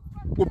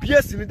obi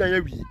asi ne dan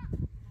awie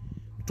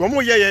to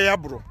mo ye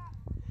abro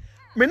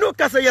me no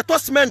ka say ye to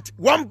cement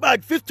one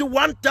bag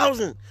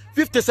 51,000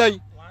 50 say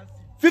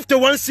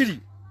 51 cedi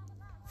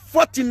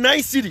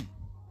 49 cedi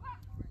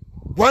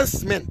one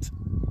cement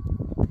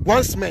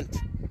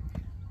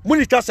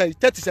Munika say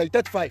 30 say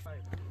 35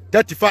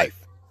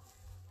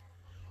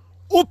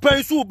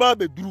 open so ba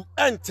be duru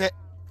ente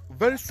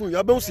very soon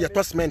you be see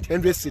your cement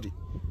 100 cedi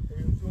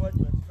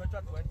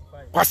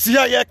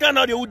kwasia ye kan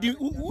na de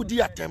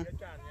udi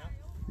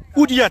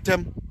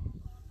atem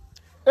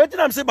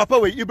etinam say papa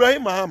we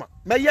Ibrahim Mahama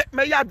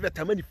me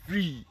advertisement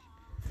free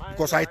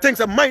because I think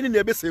some mine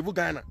na be save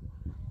Ghana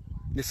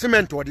the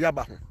cement wo de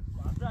aba ho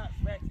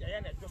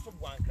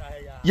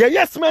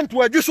ye cement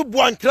wo adwuso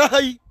buankra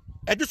hai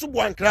edwuso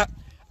buankra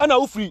ana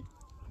wo free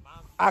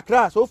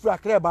Accra so free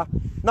Accra ba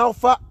na wo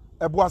fa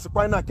Ebuasi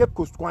kwan na Cape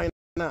Coast kwan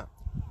na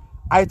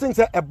I think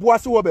say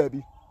Ebuasi wo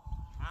baby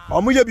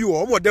omo ye bi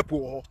wo omo depo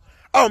wo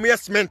omo ye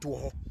cement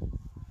wo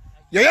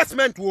ye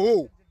cement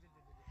wo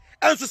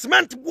and so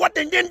cement bo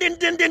den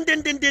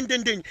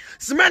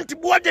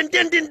cement bo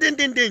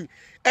den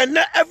and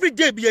now every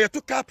day be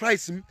to car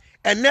price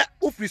and now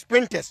free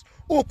sprinters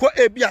o ko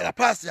e bi ala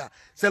pass ya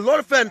say lot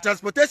of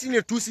transportation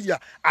in 2 cedi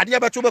ade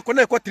abeto be ko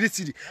na e ko 3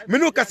 cedi me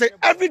no ka say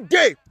every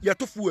day ye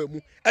to fu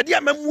amu ade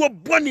amamu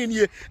boni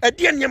nie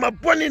ade nyama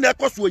boni na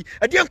ekoso yi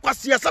ade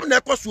nkwase asam na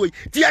ekoso yi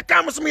ti ya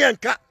ka muso me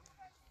yanka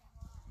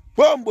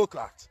bombo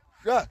clat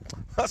yeah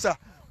asa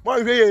mo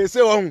hwe ye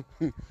se wo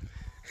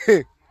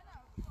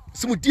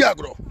simu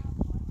diagro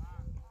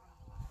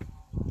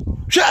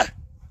hwe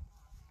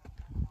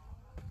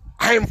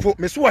aimfo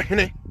me so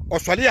hene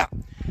oswale a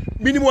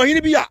minimum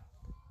hene bi a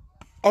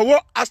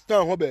owo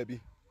astan ho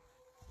baabi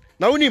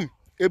na wonim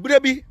ebure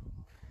bi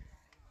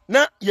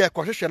na ye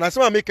kohwehwe na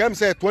asema make am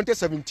say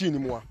 2017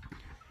 mu a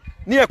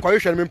na ye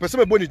kohwehwe me mpese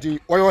me boni din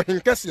oyo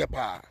henkese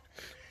pa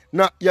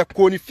na ye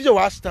ko ni fie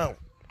wa astan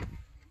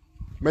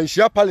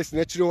manhia palace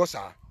na chire wo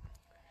sa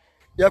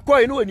ye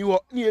ko ino ani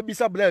wo na ye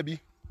bisa bra bi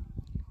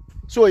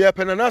so ye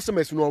pena na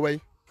asema si no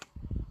wai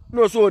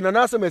no so na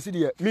na asema si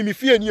de mimi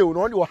fie ni o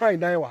no de wo han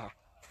dan wa ha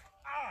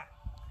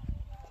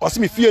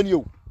osimi fie ni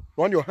o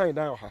no de wo han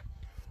dan wa ha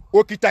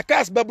okita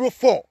cars bebro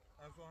 4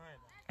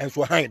 and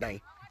so high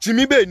dan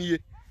jimi be nie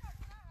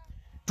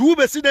tu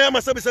be si na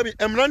masabe sabe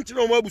emranche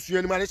no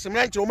mabusuani mane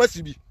semranche no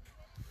masibi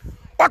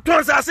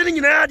oton sa ase ni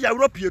nyina ya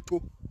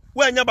Europieto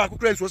wanya ba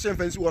kokra nso se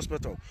fancy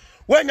hospital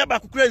wanya ba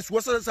kokra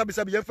nso sabe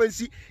sabe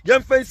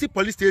yan fancy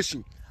police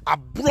station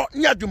abro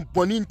nya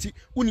dwumponi nti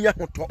uni ya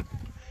hoto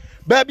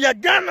ba bia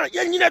Ghana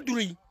yan nyina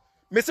duri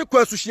me se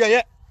kwa suhia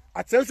ye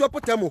atenso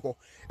potamu ho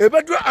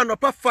ebedro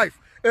anopa 5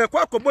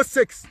 kwa kobo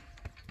 6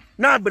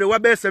 na abre wa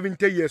be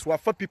 70 years wa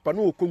fa pipa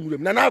no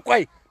okonwurem na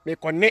akwai me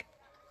konne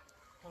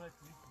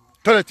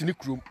toilet ni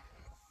krum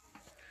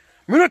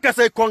mino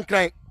kasa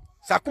konkran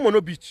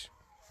Sakumono beach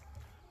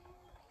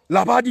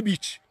Labadi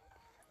beach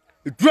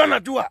Duana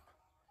dua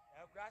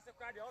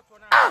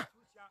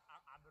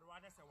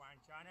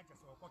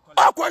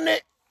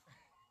akwane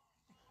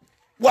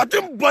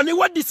wadem boni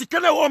wadi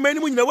sikana wo mani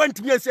mu nyina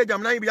wantimi ansi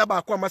ajamnan bia ba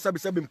akwa masa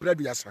bisabe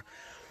mpradu yasa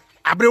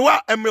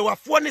abrewa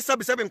emrewafo ne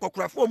sabisabe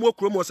nkokurafo mu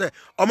okuro mu se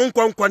omo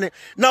nkonkone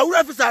na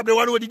wura fisa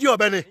abrewa no odidi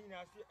obene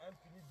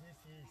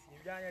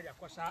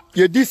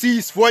ye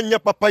DCs fo nya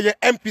papa ye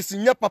MPs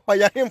nya papa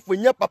ye hemfo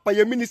nya papa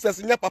ye ministers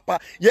nya papa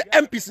ye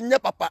MPs nya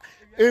papa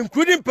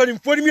including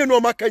penimfo ni no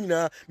maka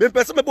nyina me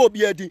pese me ba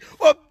obi adi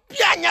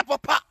obi anya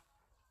papa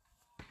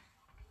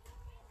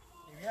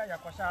ya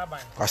kwasha aban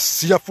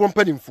asia fo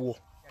penimfo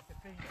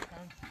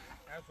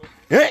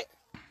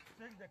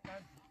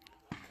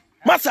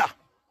masa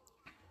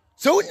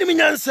so unimi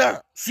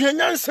nyansa suya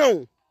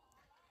nyansa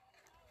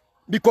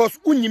because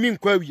unyimi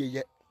nkwa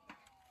wiye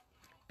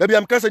dabi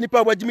amkasa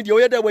nipa wajimi de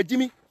oyeda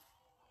wajimi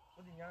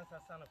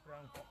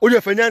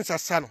oye fanyansa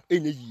sano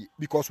enye yi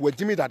because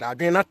wajimi dada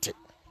adwen nate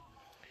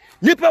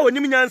nipa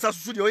wonimi nyansa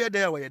susu de oyeda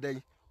ya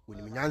oyeda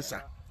onimi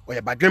nyansa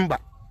oye badwemba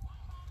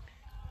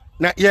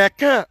na ye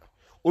ka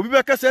obi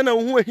bekasa na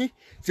hu ahi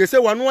sese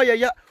wano oye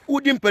ya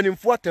udi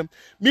mpanimfo atem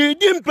mi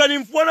di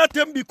mpanimfo na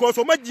atem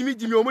because o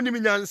majimi o munimi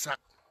nyansa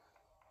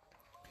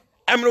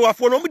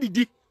amrewafo no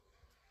mudidi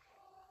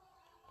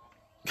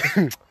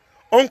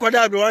onko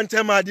da be wan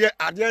tema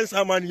ade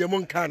nsama ne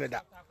yemu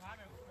Canada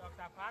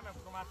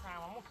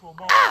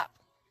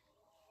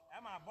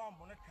ema bomb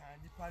no kan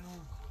dipa no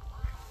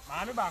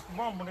ma no ba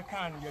bomb no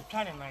kan ye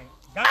twane nan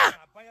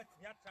Ghana abaya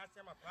tia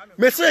trase ma kwa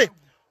me say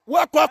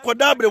wakwa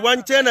koda bre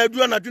wan chena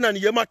adu na duna ne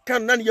yemu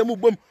kan na ne yemu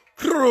bom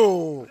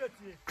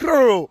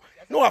kro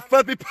no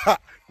afa pipa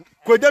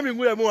koda mi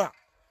ngura mu a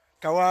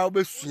kawa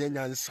obesua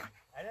nyansa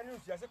ene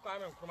nsia se kwa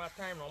me nkroma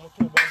time no mo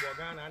to bomb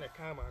Ghana na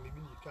kan ma me bi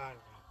ni kan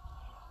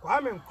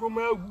Kwame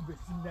Nkrumah wu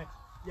besinda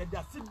ye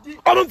da sidi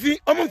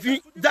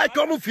omfi da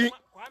ka omfi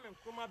Kwame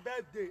Nkrumah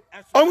birthday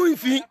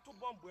omfi to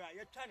bomb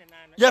ye twane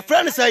nan ye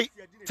friend say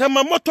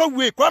tema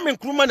motorway Kwame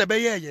Nkrumah na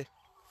be ye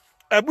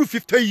abu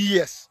 50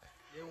 years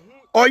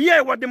oye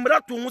wode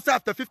mrato hu sa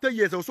after 50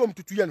 years so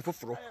mtutu ye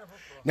nfoforo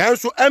na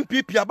so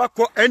MPP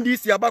abakọ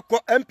NDC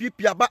abakọ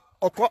MPP aba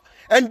okọ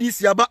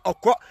NDC aba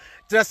okọ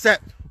trese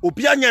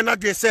obi anya na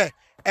de se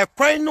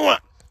ekwan no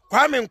a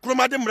Kwame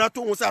Nkrumah de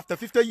mrato hu sa after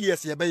 50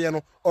 years ye be ye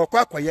no okọ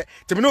akoye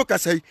temi no ka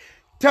say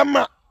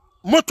tema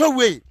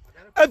motorway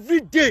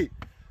every day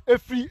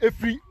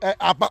every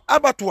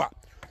abatwa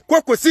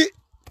kokosi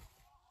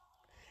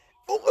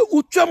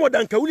utwa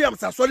modanka William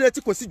Sasole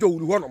ati kosi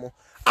jowuru ho no mo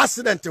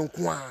accident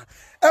nko a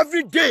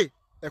every day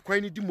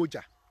ekwan ni di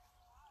moja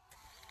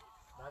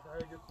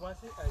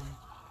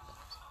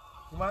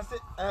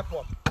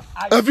airport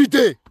every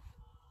day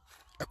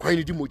ekwan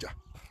ni di moja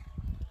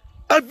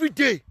every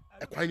day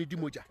ekwan ni di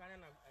moja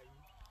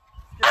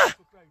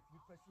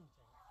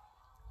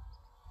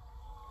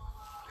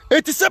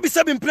eti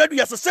sabi mpradu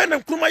ya sasa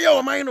Nkrumah ya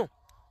oman no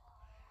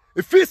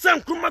efi sa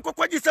Nkrumah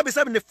kokwaji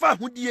sabi ne fa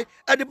hodie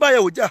ade ba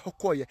ya oja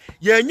hokoye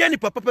ye nya ni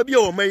papa bi ya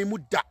oman mu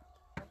da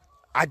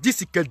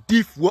adisika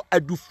difo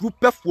adufru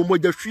pefo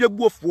moja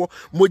hweguofo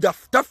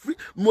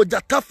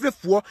moja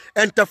tafrefo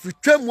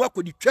entafritwamu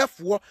akodi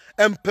twefo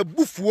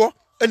empabufo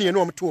ene ye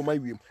no omto oman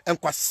wiem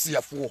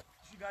enkwasiafo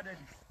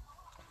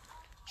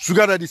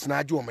sugar daddies na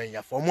age oman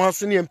ya fo mo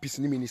aso ne MPs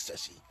ni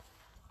ministers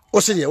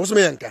o se ne wo so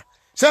me yanka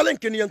salen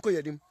keni yanko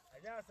yadim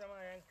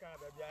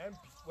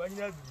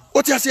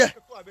what you say?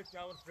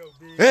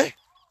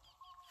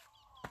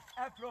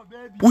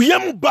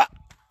 Uyam ba.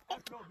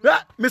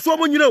 Me so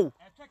mo nyina o.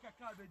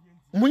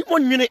 Mo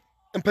nyine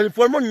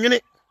empelifo mo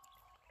nyine.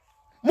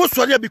 Mo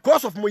sori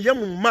because of mo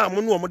yam ma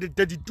mo no mo de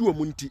dadi o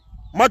mo nti.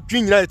 Ma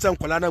dwen nyina yete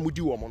nkola na mo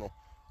di wo mo no.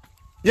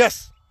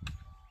 Yes.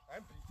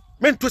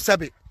 Men to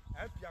sabe.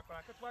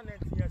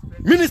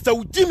 Minister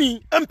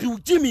Ujimi, MP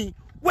Ujimi,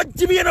 what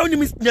Jimmy na oni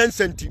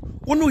nyansanti.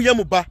 Wonu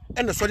yam ba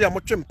e na sori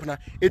amotwempena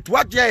etu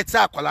agye yete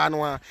akola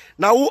no a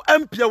na wo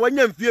MP a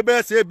wanya mfie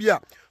be se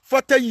bia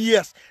 40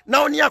 years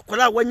na oni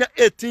akola wanya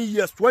 18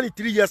 years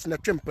 23 years na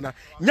twempena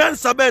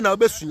nyansa be na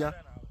obesunya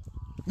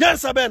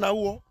nyansa be na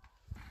wo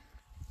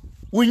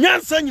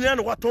unyansa nyina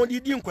na waton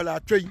di nkola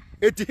atwai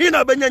eti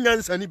hina benya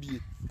nyansa ni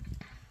bie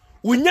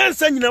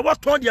unyansa nyina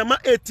waton di ama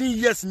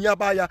 18 years ni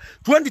abaya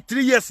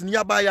 23 years ni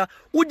abaya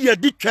udi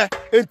aditwa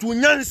entu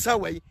nyansa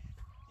wei.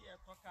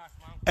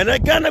 And I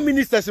Ghana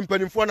ministers in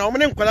Penifo na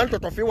omene nkwala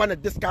ntotofe wa na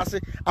discuss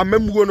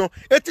amamuo no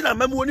eti na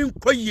amamuo ni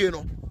nkoye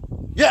no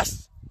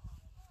yes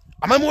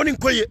amamuo ni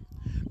nkoye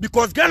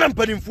because Ghana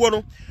mpanimfoɔ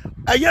no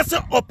ɛyɛ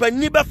sɛ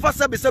ɔpanyin bɛfa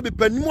sɛbisɛbi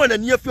panimu a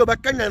n'ani afi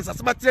ɔbɛka nyansa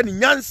sɛ bɛkyerɛ ne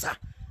nyansa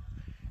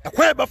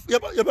ɛkwan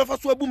yɛbɛfa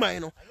so abu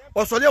man no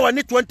ɔsɔre wa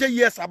ne 20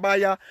 years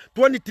abaya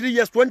 23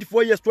 years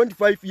 24 years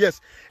 25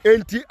 years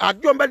enti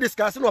adwom bɛ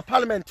discuss no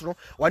parliament no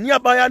wani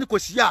abaya ne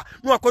kɔsia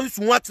no akɔso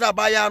sunwa akyerɛ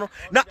abaya no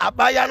na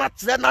abaya na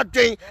kyerɛ na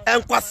dwen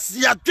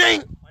ɛnkwasia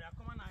dwen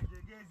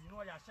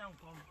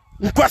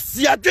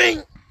nkwasia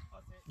dwen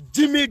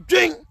Jimmy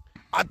dwen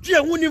adwe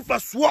hu ni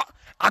mfasoɔ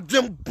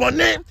adwem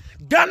bɔne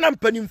Ghana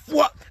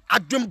mpanimfoɔ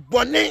adwem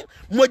bɔne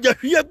mogya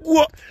hwie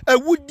guo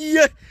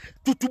awudie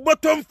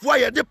tutubotomfoɔ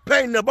yɛde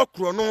pɛn na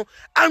bɔkoro no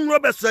anwo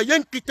bɛsɛ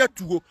yɛnkita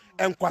tuo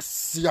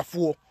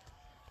enkwasiafoɔ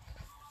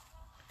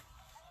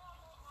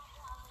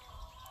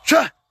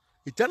hwɛ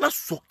itana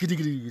so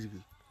gidigidi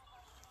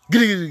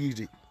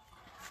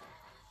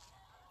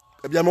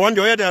ebia me wande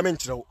oyɛ da me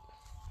nkyerɛw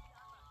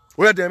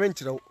oyɛ da me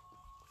nkyerɛw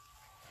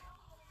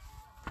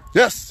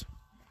yes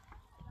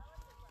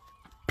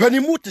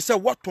panimu te sɛ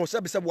waton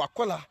sɛ besɛ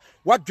wakola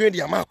wadwen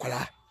de ama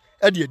akola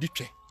e de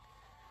aditwe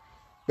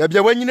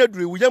bia wanyina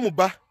dure wo yamu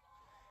ba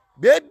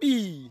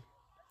baby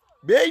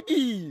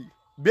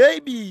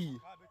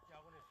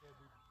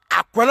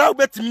akola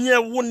obetimi ye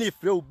wo ne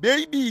frɛ o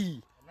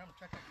baby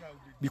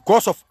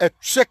because of a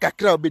check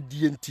akra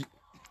obedi enti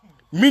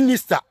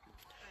minister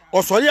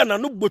osori na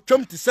no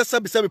botwam te sɛ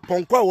besɛ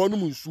ponko a wonu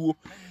nsuo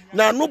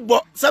na no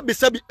bo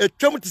sɛbisɛbi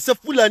etwam te sɛ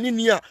fulani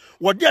ni a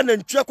wɔde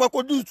anantwi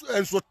akwakodu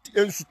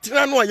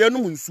ensutira no a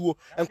yɛnum nsuo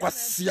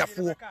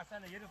enkwasiafo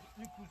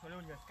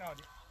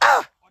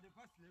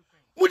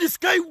mudi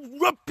sky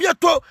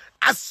ropiato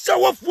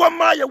asawafo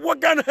ma ye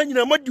wogan ha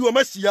nyina madi wo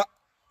masia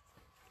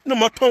na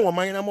maton wo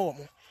man na mo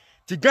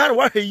ti Ghana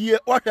wa hweye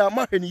wa hwa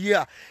ma hwene yi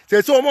a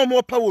sɛ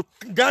wo pa wo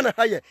Ghana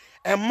ha ye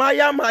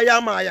emaya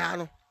maya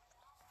no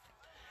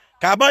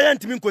ka ba ya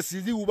ntimi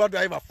nkosidi wo ba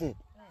driver phone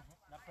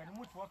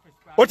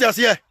What you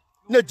say?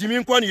 Na Jimmy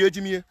nkwa na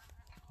yejimie.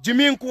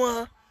 Jimmy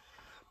nkwa.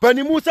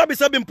 Panimu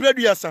sabi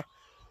mpreduasa.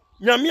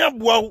 Nyame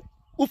aboa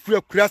wo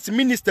fura kurase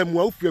minister mu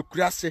wo fura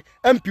kurase,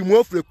 MP mu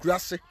wo fura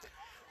kurase.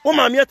 Wo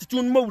maame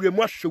atetu no mawure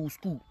mu ahwe wo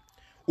school.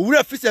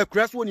 Owura fisa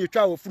kurase wo ne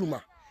etwa wo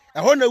furuma.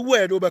 Ɛhɔ na wo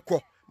edo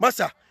bekɔ.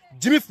 Masa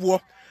Jimmy fo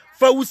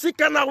fa wo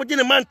sika na wo de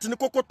ne mant ne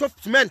kokoto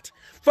cement.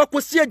 Fa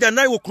kosi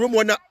aganai wo krom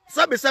wo na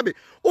sabi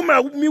wo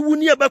ma mi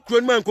wuni aba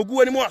krom man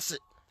kogu ani mu ase.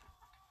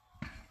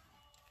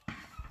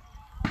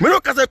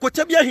 Meno kasa ko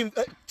chabia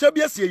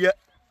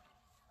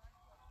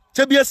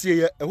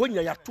sieye ehwo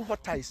nya ya to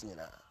hotais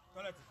nyina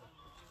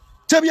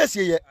chabia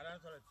sieye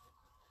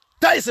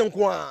tais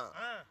nko a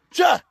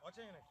cha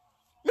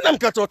menam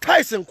kato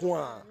tais nko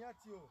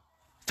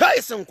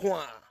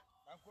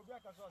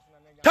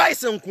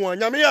a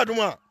nyame ya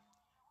duma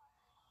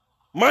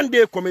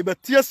Monday ko me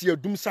betia sia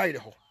dum side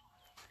ho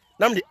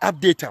nam de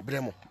update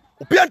abremo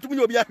obi antumi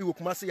ni obi ahwe wo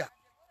kuma se ya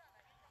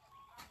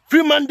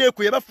free Monday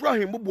ko ye be fro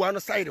ahwe bubu ano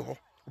side ho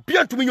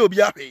Pia ntumi nye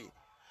obi ahwe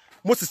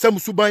Mosesam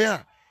suban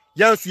a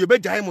yansu ye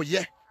begyae mo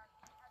ye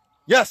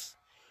yes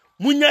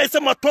munya ise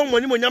maton mo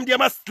ni mo nyam de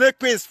ma slay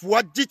queens fo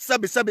agit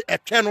sabe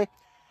etwe no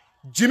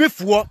Jimmy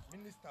fo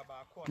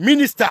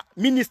minister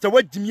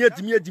wa jimie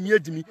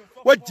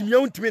wa jimie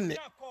untumi ne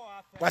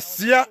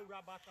wasia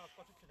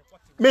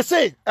me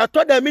say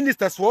ato da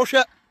ministers wo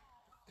hwe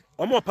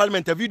omo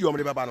parliament video omo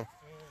de baba no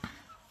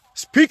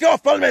speaker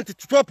of parliament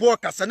to top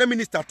workers na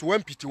minister to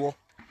MPT wo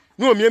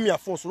no miamia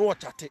force no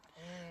chate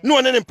no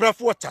one in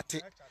prafo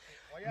chate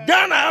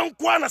Ghana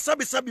ankwa na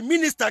sabi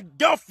minister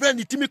girlfriend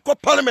itimi ko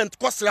parliament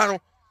kwasra no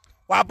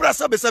wa bra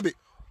sabi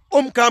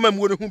kama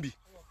mu no hu bi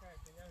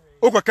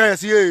okwa ya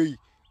si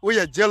we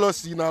ya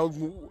jealousy na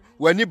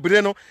wani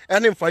bre no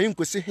ene mfa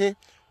yinkosi he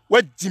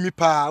wa jimi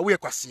pa we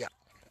kwasea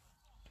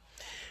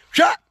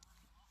hwa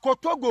ko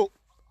Togo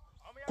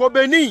ko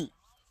Benin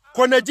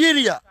ko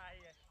Nigeria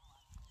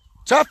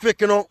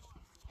traffic no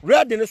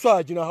red ne so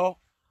agina ho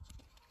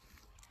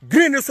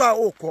green ne so a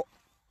okọ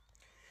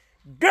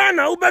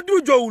Ghana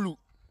ubedru jowulu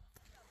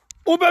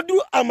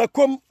ubedru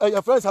amakom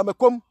ya friends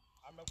amakom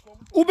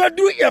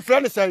ubedru ya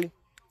friends say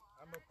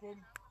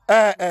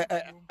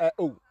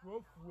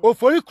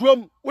ofori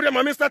krom we dey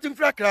mama starting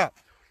fra kra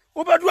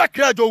ubedru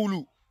akra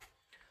jowulu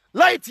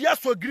light ya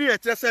so green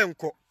etre say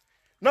nko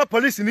na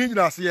police ni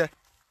nyina ase ye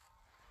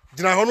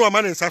gina ho no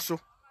ama ne nsaso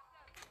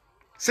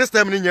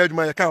system ni nya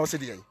adwuma ya ka ho se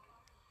de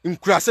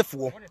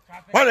nkurasefo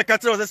wane ka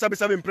tere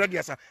sabi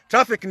imprediasa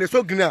traffic ne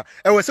so green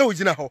e we se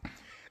ugina ho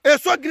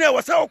so green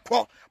was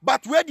okọ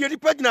but where the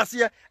pagina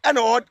se e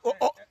na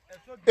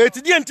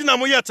etidi entina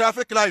mo ye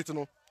traffic light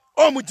no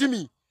o mu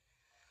Jimmy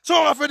so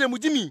afede mu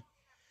Jimmy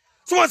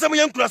so wan sam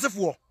ye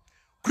nkurasefo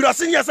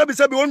kurase nya sabi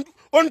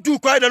on tu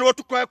kwai da no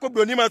to kwai ko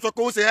broni ma so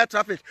ko se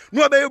traffic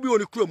no be obi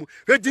oni krom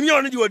he Jimmy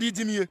on di odi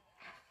Jimmy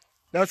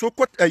na so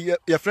ko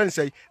your friend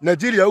say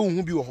Nigeria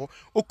hu bi wo ho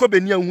ukọ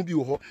Benin hu bi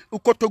wo ho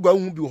ukọ Togo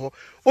hu bi wo ho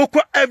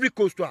ukọ every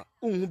coast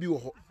hu bi wo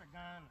ho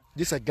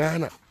this is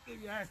Ghana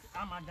yes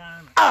I'm a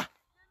Ghana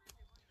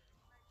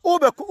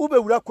ube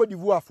wura Cote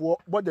d'Ivoire fo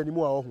border ni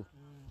mu a ho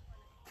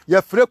ye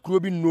frɛ kuro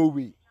bi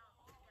Norway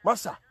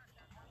masa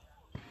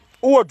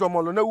o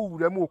domolo na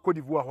wuwura mu Cote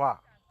d'Ivoire ho a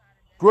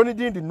kuro ni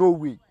din di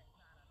Norway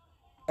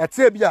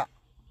ete bia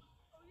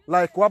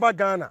like waba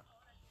Ghana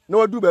na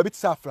wadu ba bi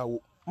tsafra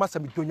wo masa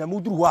mi donya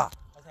muduru ho a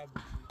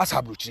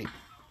asabrochi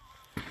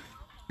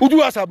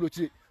uduru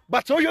asabrochi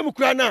but so yemu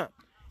kura na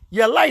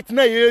ye light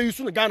na ye use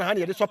no Ghana ha na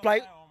ye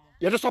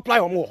supply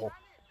omo ho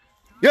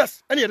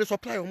yes and ye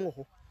supply omo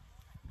ho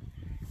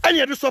and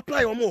ye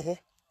supply omo ho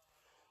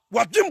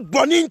wadim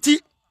boni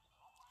nti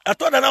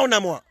eto da na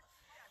wonam a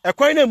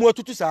ekwan na mu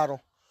atutu saaro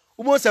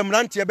umo se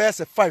mrante be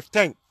se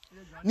 510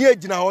 ni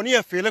agina ho ni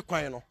e fele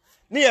kwan no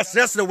ni ye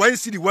sresre 1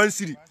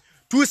 city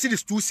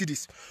 2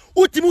 cities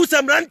utimu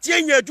se mrante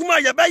anya adwuma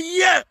ye ba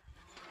ye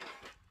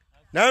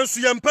nanso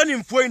ye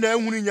mpanimfo na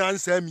ahunu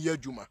nyansa mi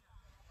adwuma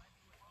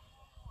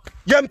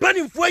ye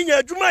mpanimfo anya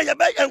adwuma ye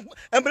ba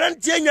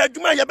mrante anya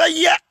adwuma ye ba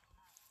ye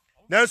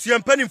nanso ye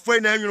mpanimfo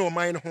na anwene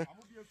oman no ho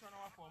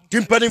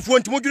timpanimfo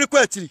ntimo dwere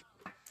kwa atiri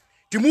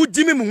timu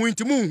dimi mu hu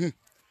timu hu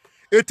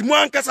etimu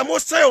ankasa mo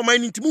sai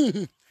oman ntimu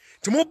hu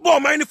timu bo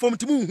oman ni fom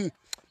timu hu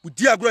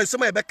udi agro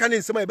nsema ye beka ne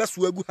nsema ye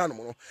beso agu hanom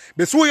no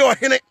beso ye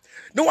ohene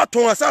ne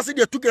waton asase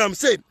de 2 gram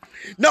say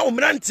na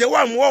omrante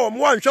wa mo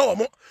anhwe wo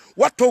mo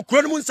waton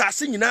kuro mu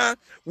nsase nyina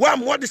wa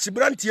mo de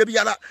sibrante bi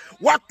yala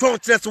waton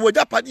trese wo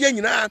japade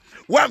nyina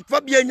wa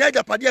mfa bia nya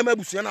japade ma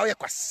busua na wo ye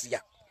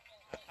kwasea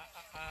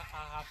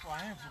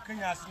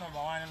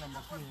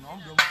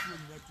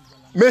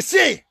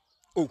Messi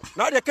oh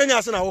na de Kenya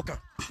ase na wo ka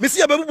Messi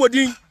ya babu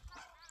bodin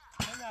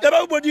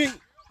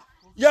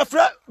ya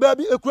fra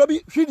baby ekura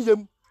bi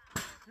hwidiem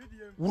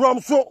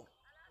Romso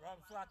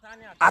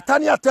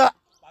Ataniata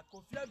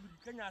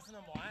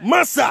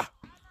Masa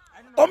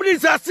Omni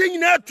nsase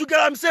nyina 2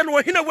 gram say no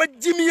hina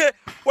wagimie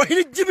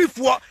ohini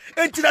gimifo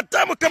enti na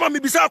time kama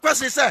mibisa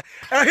akwase say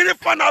ehini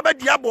fa na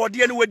obadi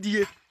abode ne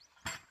wadie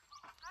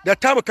the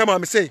time kama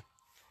me say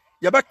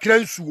ya ba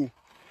kransuo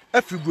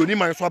afibroni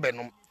man so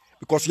abenom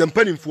because ye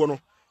mpanimfo no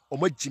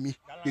omagimi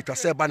etwa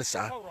say ba ne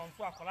saa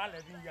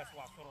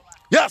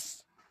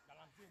yes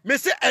me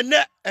say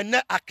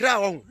ene akra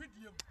on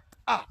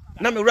ah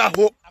na me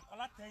raho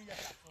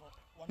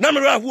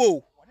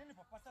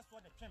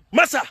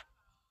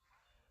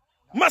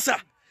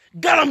Masa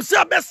garam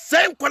say be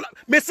say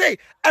me say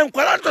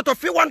enkwala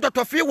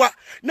totofiwa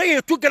na ye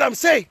 2 gram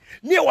say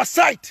near wa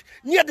site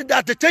near the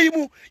that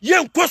time ye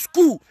nko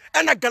school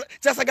na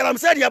garam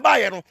say dia ba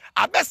ye no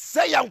abe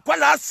say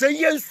enkwala say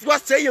ye nsu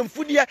say ye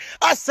mfudie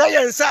asay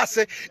ye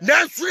nsase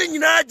na nsure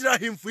nyina agira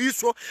hemfu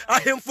iso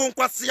ahemfu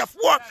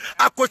nkwasiafo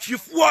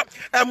akochifo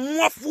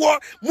emuafo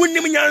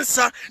munim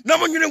nyansa na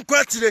monwene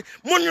nkwatire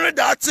monwene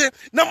daate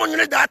na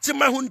monwene daate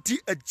ma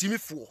hunti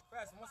agimifo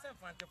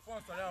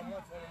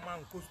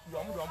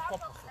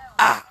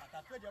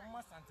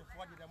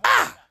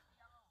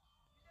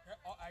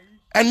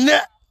and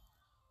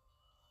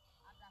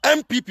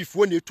MPP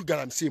for ne 2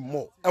 gram say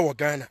more e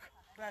Ghana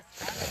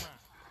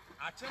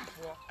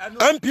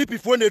MPP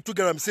for ne 2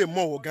 gram say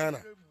more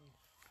Ghana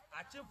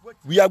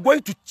we are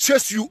going to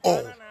chase you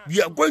all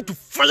we are going to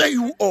fire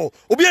you all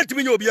obi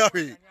antimi nya obi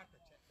ahwe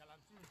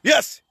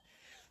yes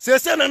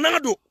say na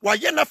nado wa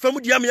ye na fam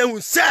dia me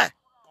ehun say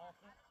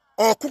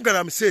o 2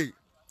 gram say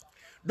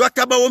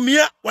Dr.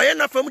 Bawumia, why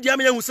na famu dia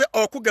me hu se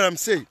okugram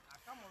say.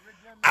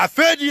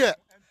 Afedie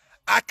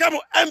akamo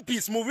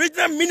MPs mo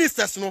regional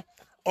ministers no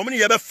omni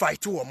ye be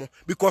fight wo mo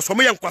because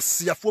omo ye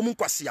nkwasiafo mu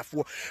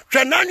nkwasiafo.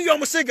 Hwe nan yo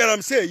mo se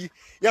garam say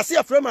ya se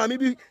afra ma me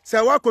bi se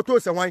wa koto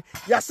se wan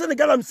ya se ne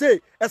garam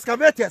say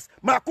excavators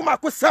mako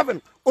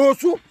 7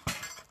 osu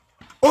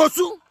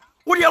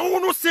wo de wo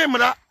no se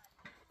mra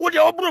wo de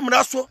obro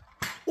mra so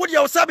wo de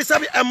wo sabi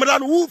emra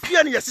no wo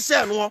fie ne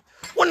yesese no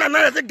wona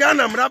na de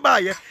Ghana mra ba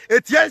ye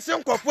etia nse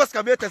nkofo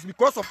excavators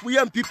because of we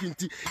MPP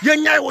nti ye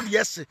nyai wo de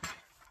yese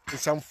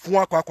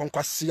nsamfo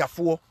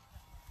akwankwasiafo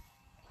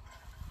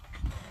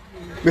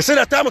me say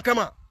that time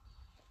kama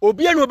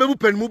obi anu obebu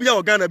panimu bia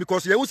o Ghana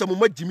because ye wo sam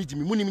magimi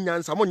munim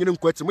nyansa mo nyene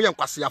nkwati mo ye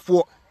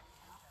nkwasiafo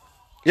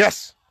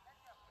yes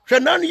hwe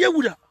nan ye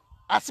wura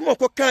asemo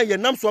ko kan ye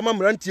nam so ma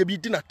mrantie bi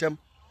di natam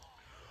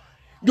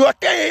de o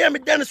kan ye me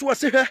dan so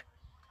wose hwe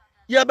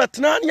ya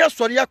betna ya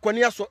sori akọ ne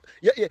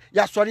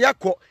ya sori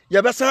akọ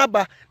ya besan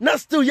aba na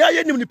still ya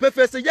ye nim ni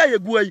perfect ya ye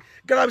guai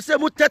garam say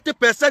mu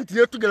 30%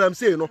 ne to garam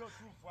say no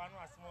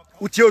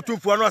utie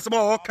otumfo no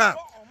asema o ka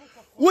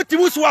wuti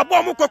musu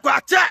abo mu kokọ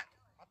ache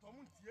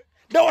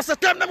there was a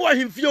time na wa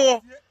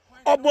himfio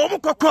obo mu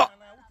kokọ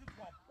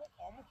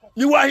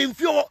ni wa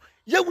himfio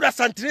ye wura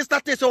santire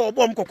start say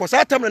obo mu kokọ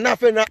sa time na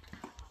afa na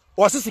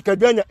o sisi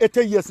kadwanya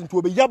 80 years nto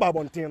obe ya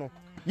babonten no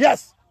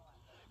yes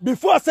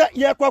before say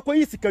ye kwakọ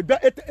yisikadwa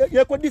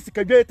ye kwadi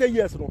sikadwa 80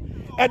 years no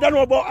eda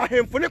no obo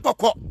ahemfo ne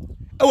kokọ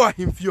e wa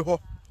himfio ho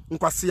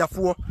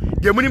nkwasiafo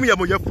de munim ya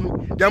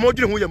moyafunu de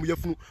amodwire ho ya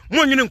moyafunu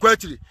monyene nkwa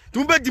akire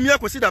tum ba dimi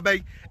akosi da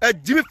bai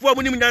adimifo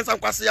munim nyansa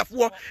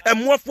nkwasiafo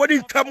emmoafo de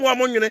ntwamo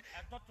amonyene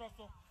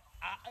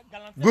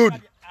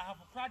good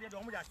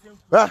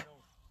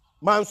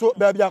manso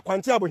baby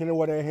akwanti abohene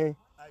wo na he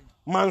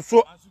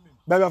manso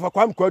baby afa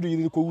kwam kwadu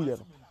yiri ko wuye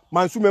no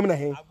manso mem na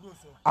he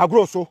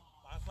agroso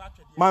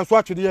manso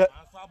atwede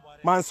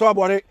manso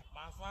abore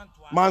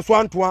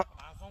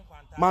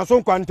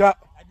manso kwanta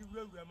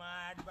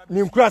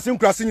ni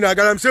nkrasi nyina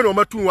galamse no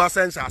matu wa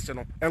sense ase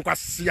no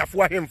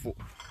enkwasiafo ahemfo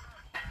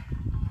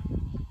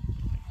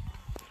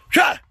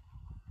hwa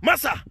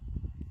masa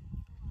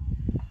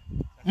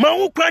ma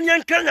wo kwanya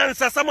nkanya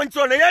nsasa mo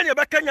ntso na ye ne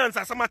bekanya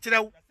nsasa ma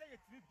kirew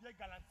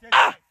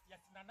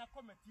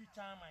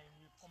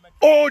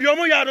oh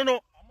yomo ya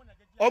no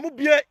omu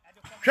bie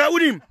hwa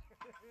unim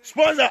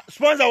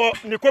sponsor wo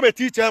ne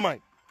committee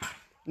chairman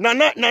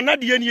na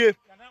de nie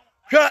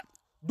hwa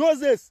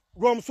doses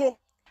romso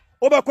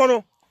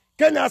obekono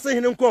Kenya ase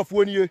hene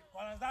nkofo nie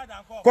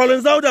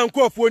Kolenzauda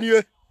nkofo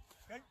nie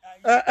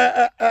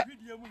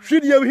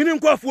hwidie hene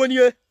nkofo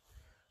nie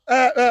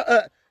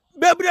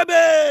bebrebe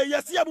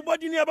yesi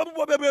abubodi ni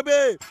ababubo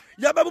bebrebe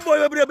ya babubo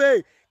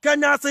bebrebe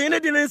Kenya ase hene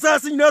de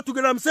nsase nyina tu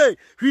galamse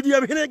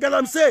hwidie hene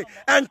galamse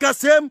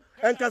enkasem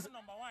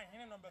number 1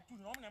 hene number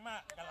 2 no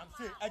ma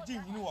galamse agi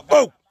hini wo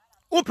Ghana oh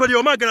opere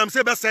o ma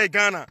galamse be say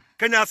Ghana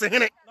Kenya ase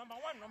hene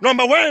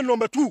number 1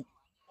 number 2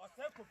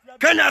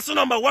 Kenya ase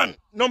number 1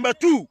 number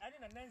 2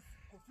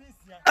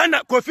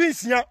 ana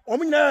kofinsia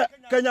omuna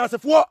Kenya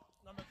asefo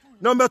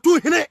number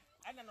 2 hine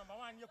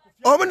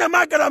omuna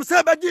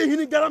magalamse bagi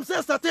hini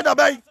galamse started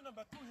abai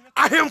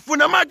ahemfo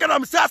na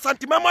magalamse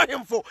asantimama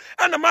ahemfo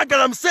ana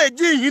magalamse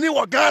gi hini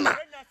wo Ghana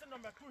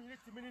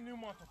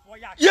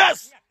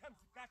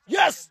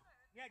yes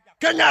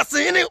Kenya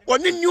ase hini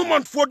oni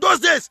Newmont for those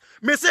days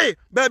me say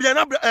baby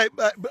na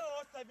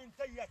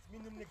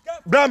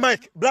bra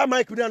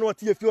Mike we na what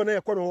tie fio na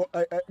yekono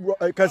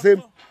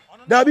kasem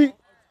dabi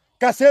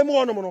kasem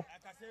wono mo no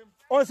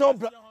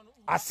onso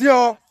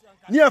asio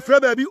ni afra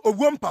baabi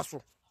owuo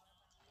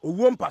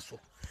mpaso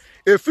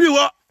efiri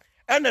wo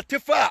ene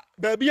tefa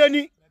baabi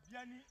ani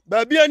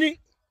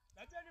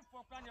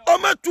o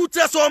ma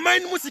tuta so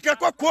man musika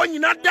kwakọ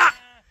nyina da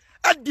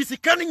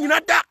adisika nyina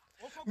da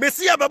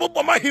mesia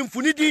babbo ma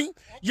hemfu ni din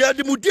ya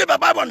de mudie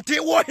baba bonte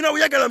wo hina wo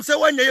yagalam se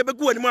wanya ye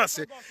begu ani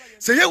ase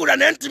se ye wura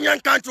na ntimi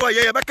anka nto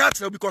ye be ka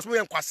tira because mo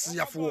ye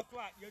nkwasiafo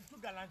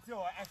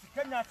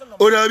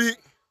o dabi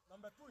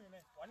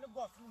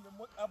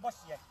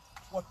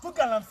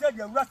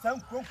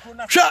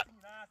sha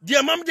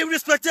dia mam de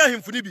respect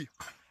him funi bi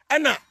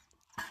ana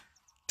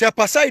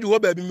tepa side wo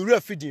ba bi mi ra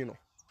fidin no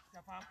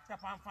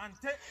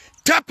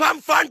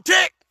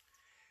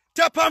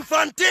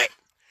tepamfante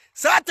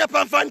sa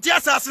tepamfante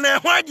asase na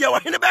hwan dia wo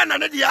hene be na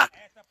ne dia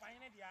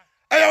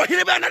wo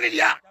hene be na ne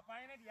dia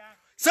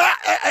sa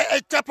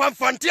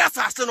tepamfante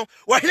asase no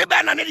wo hene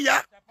be na ne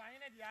dia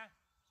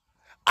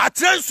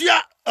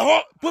atransia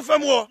ho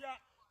pofam wo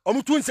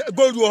omutun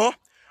gold wo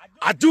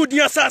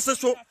adudia asase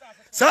so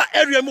sa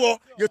area mo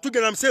yetu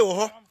galamse wo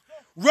ho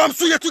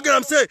ramso yetu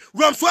galamse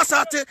ramso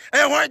asate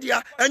hwan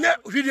dia enye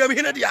hwidie mi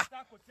hene dia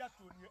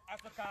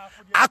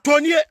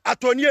atonie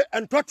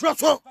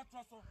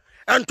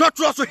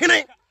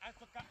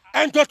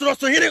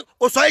entotroso hene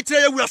o so ai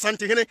tire yewura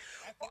sante hene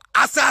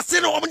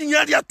asase no omni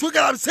nya dia tu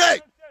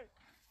galamse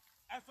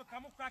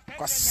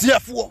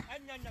kwasiafo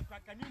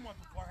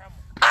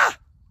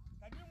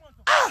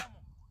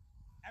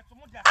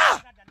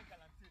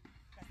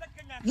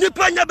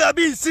nipa nya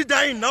baabi nsi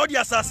dan na odi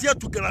asase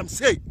atu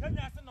galamse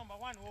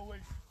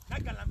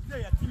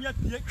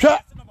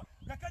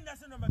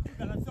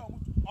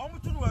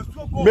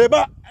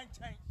meba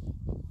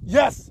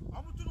yes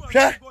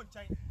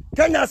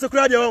Kenya ase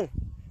kura de won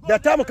the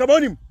time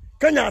kabonim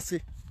Kenya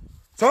ase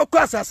so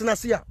kwa asase na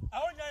sia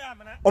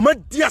o ma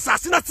di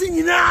asase na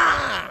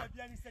nyina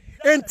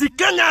enti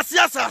Kenya ase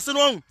asase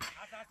no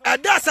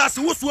ada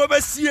asase wosuo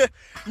basie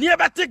ni e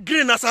bete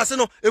green asase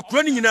no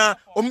ekura ni nyina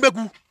o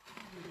mbegu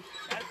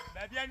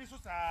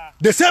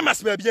the same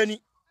as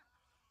babiani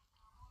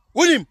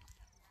wonim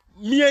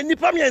mi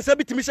nipa mi ensa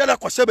bitimi sha da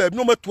kwose baabi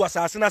no matu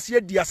asase na sia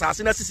di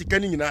asase na sisika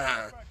ni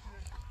nyina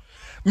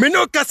me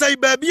no kasai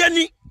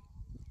babiani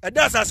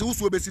ada asase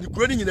wosuo besi ni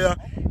kura ni nyina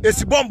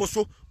esi bombo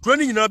so kura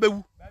ni nyina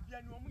bewu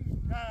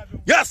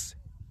yes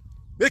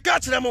me ka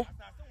kire mo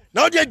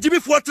na odi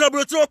agibi fo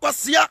trabulotiro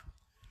kwasia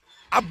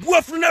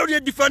abuafru na odi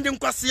defending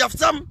kwasia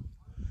sam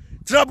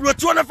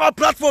trabulotiro na fa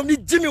platform ni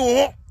jimi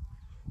wo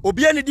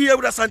obi ani di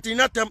ewura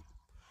santina tem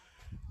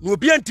no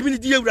obi antimi ni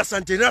di ewura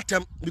santina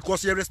tem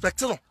because you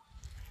respect no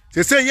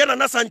say ye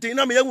na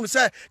santina me yewunu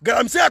say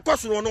galamse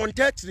akoso no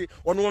ntakire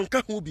ono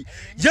nka ho bi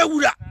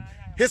yewura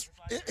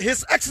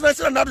his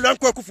excellency na do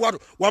ranko akufuado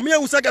wa me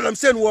yewunu say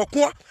galamse no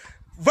wo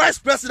vice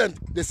president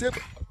they say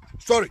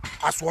sorry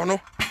aswono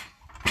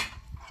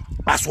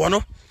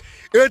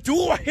etu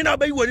wo hina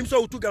bayi wanim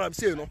so utu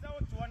galamse no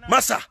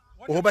masa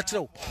o ba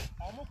kire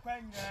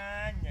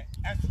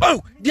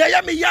oh dia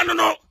ya me ya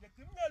no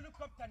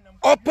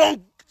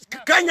opon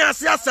Kenya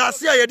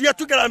asase ya de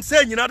tu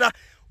galamse nyina da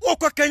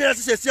okọ Kenya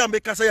asese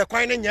ambeka say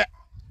kwan ne nye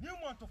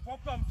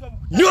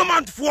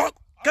Newmont for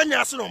Kenya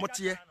ase no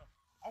motie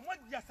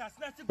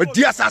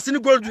di asase ni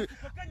gold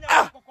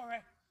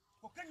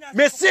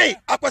me say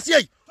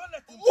akwase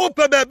o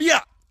pe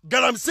babia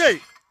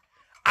galamse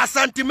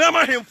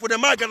asantimema hemfo de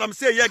ma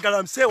galamse ye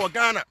galamse wo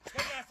Ghana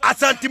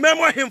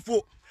asantimema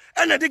hemfo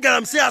ena de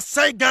galamse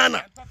asai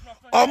Ghana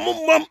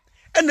omumom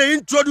and they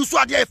introduce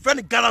what their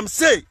friend Galam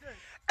say.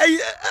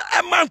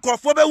 A man called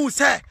for who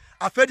say,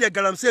 I fed your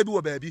Galam say, do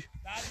a baby.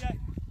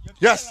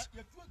 Yes.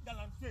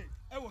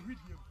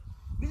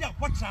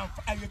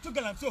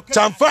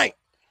 I'm fine.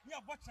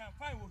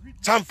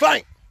 I'm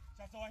fine.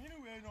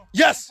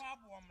 Yes.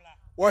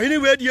 Or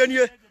anyway, the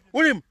end,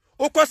 William,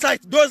 Oko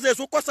site, those days,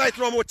 Oko site,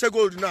 no more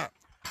gold now.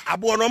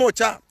 Abo no more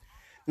cha.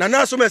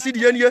 Nana so messy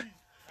the end,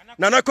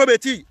 Nana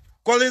Kobeti,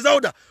 Collins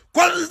Zauda,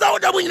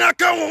 when you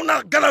come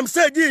on, Galam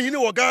said, you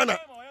know, Ghana.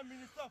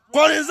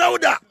 Collins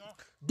Zauda,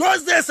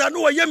 those days, I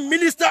know a young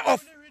minister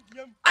of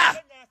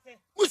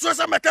Musro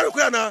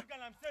Samakarukana.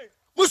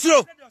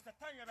 Musro.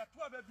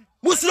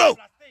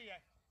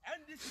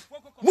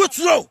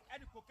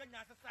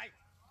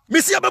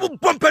 Missy Abu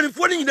Bumping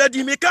for the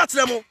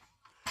Dimikatamo.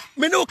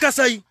 Meno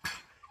Kasai.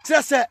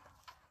 Tessa.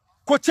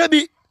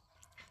 Kochebi.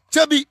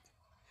 Chebi.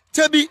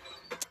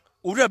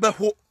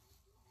 Urabaho.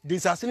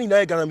 This assassin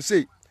Niagaram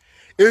say.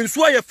 And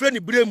so I a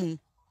friendly Bremu.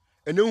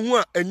 And no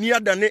one a near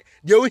than it.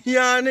 The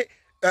Ohiane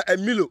a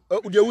Milo.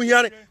 The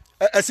Ohiane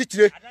a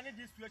city.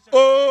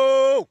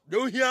 Oh, the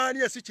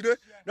Ohiane a city.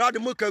 Now the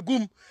Muka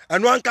Goom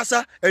and one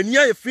Casa and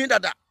near a friend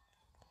at that.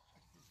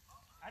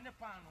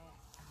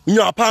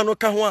 Nya pano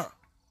kahwa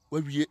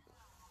wawie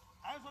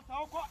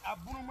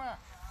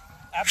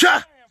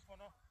sha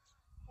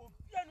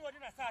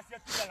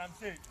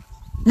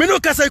mino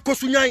kasa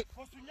ikosunyan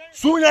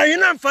sunya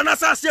hina mfana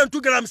sase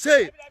antu gram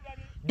say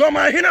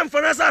doma hina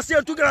mfana sase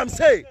antu gram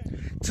say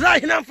tra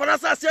hina mfana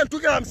sase antu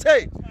gram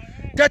say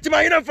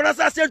tetima hina mfana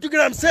sase antu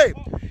gram say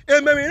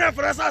ememi hina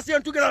mfana sase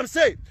antu gram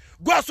say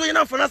gwaso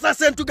hina mfana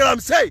sase antu gram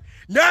say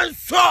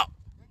nanso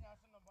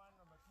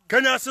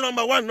Kenya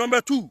number 1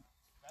 number 2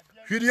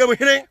 Hidiyam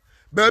hine,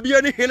 baby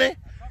any hine,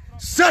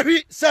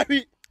 sahi,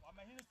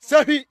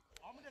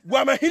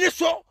 wama hine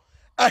so,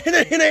 a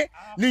hine,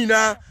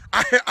 Nina,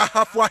 I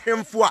have for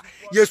him for,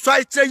 yes,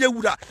 I say you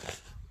would.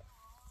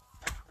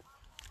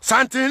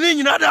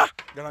 Santini nada,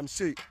 that I'm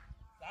saying.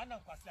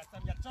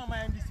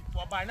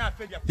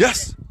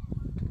 Yes.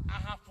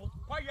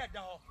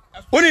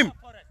 On him.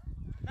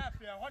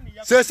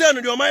 Say,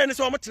 send your mind is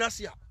so much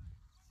Nasia.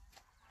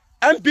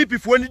 MPP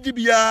for any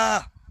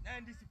DBA.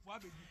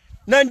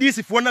 Nandis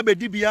if one be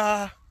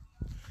dibia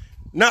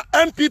na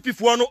MPP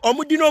for no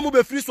omudi no mo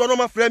be free so no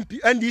ma friend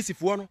NDC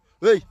for no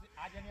hey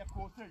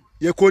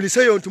ye ko ni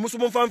say on tumo so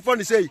mo fan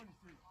ni say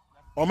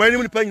o ma ni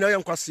mu pa nyina ye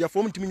nkwase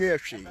afo mtimi nya ye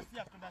hwe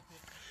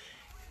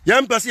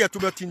ye mpase ye to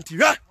betinti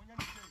ha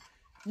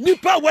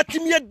nipa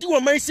watimi adi o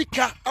man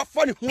sika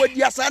afo ni ho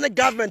adi asa na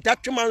government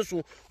atwema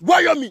nso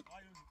wayomi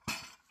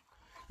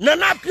na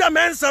na pia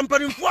men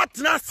sampanimfo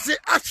atena se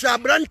ahwa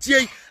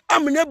brantie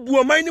amne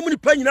buo man ni mu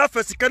nipa nyina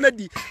afasika na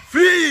di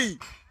free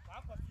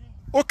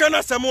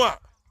okana samoa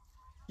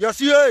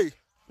yasi hey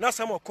na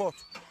samo court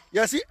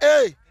yasi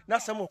hey na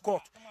samo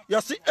court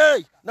yasi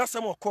hey na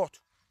samo court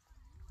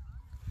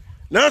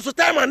na so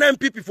time na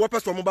MPP for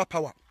person mo ba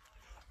power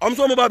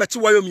amso mo ba be chi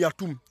wayomi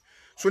atum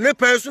so ne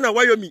pen so na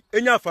wayomi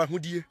enya afa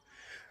hodie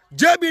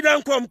JB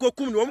dan kom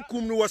kokum no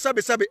kum no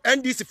wasabe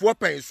NDC for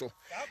pen so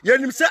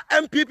yenim se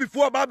MPP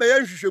for ba be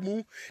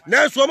yanhwehwemu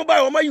na so mo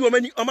ba o mayi o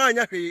mani o ma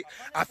anya hwe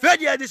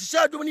afedi e de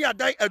shisha adum ni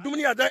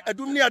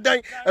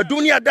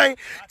adan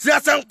ti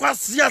asan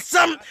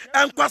kwasiasam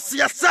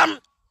enkwasiasam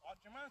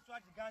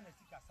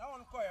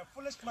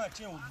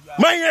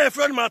man ye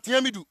friend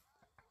Martin Midu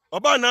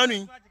oba na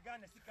anu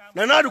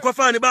na na du ko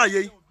fa ni ba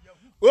ye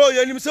o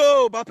yenim se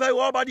o ba pa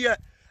wo ba de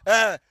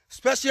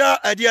special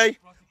adie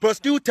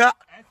prostitute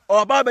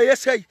or Baba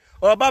yesay,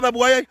 or Baba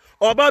boy,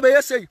 or Baba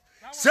yesay.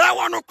 Say, I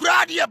want to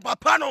cry, dear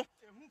Papano.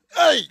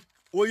 Hey,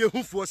 or you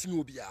who force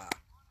you be.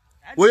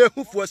 Where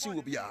who force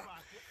you be.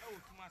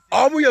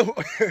 Oh,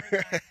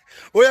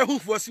 we are who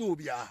force you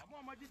be.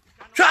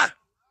 Cha!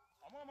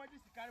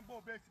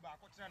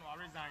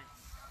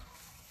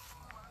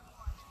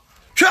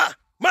 Cha!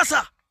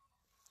 Massa!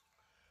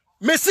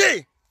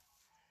 Messi!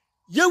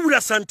 You would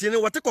have something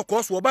what take a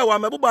course or buy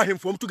one by him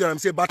from 2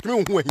 grams, say, but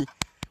no way.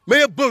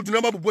 May build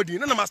number body,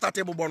 none of my start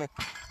table bono.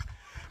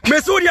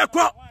 Mesuria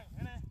crop.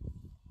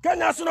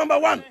 Kenya number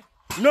 1,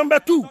 number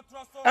 2,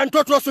 and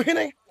Totrosu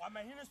Hine,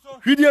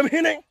 Hidium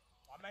Hine,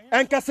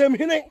 and Kasem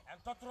Hine.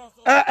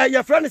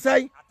 Your friend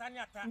say,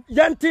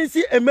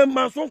 Yantinsi and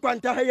Manson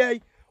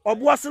Quantahaye, or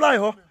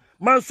Boaslaiho,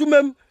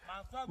 Mansumem,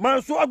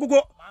 Manso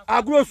Agugo,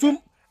 Agrosum,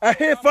 a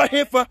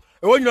heifer.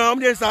 Oh, you know, I'm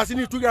the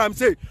assassin to get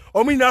say,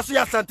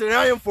 Ominasia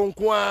Santarian from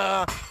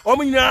Qua,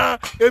 Omina,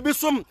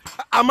 Ebisum,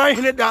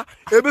 Amahineda,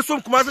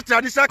 Ebisum Kumasa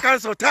Traditional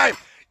Council time.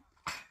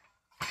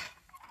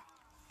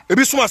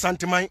 Ebisuma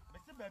Santimai.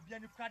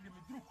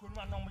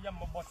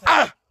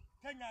 Ah,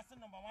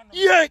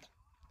 yeah,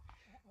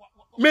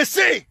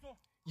 Messi,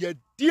 ye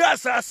dear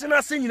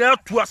assassin, singing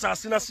out to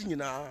assassin, singing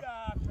now.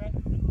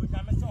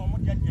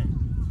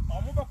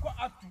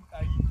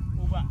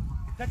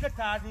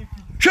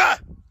 Sure.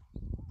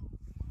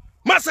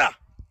 Massa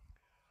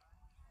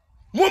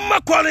Mumma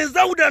Collins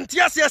Zauda and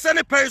Tiasia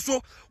Sane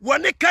Peso,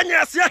 one the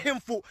Kenya see him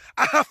for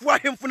I have for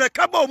him for the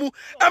Kabomu,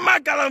 and my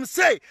galam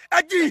say,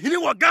 I didn't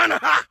hear what Ghana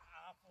ha.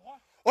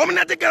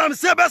 Omna de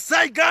galamsey be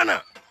say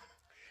Ghana.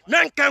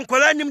 Nan kan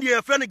kwala nim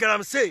de friend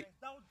galamsey.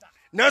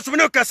 Na so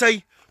me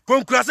kasai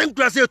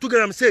konkurase tu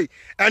galamsey.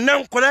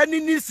 Enan kwala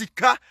ni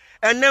sika,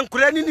 enan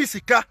kwala ni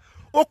sika.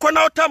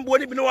 Okona otambo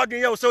ni bi no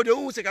wadwen ya wo se de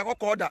hu sika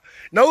kokoda.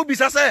 Na wo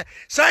bisa se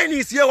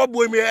Chinese ye wo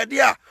boy me ade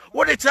a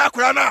wo de tira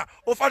kwala na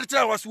wo fa de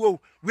tira waso wo.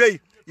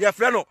 Wei ye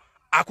friend no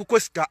akukọ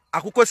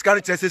sika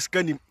ni chese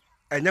sika nim.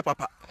 Enye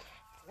papa.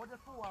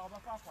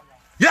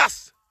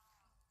 Yes.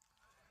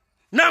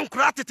 Nan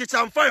kura tete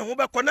chamfan ho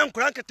be ko nan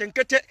kura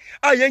nketenkete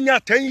a yenya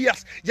 10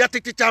 years ya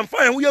tete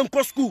chamfan ho ye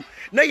nko school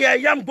na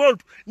ye yam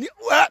gold ni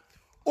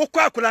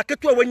okwa akura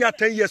ketu a wenya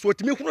 10 years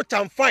otimi hunu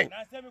chamfan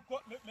na se me ko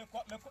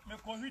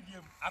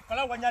hwidiem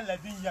akura wenya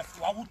 11 years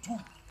wa wutu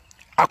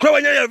akura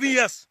wenya 11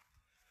 years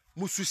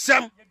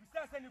mususam ye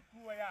bisa se ni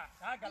kruwa ya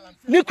ta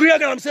galamse ni kruya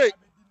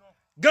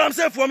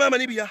galamse fo mama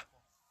ni bia.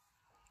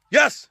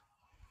 Yes.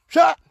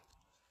 Sha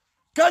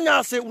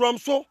Kenya se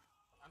romso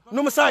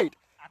no side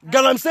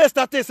Galamsey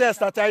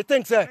started, I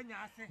think, sir.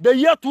 The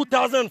year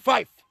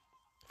 2005.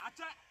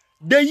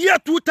 The year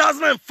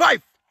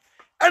 2005.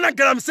 And a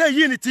Galamsey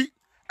unity.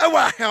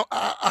 Ewa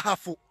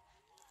ahafo.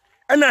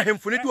 And I him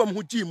for it to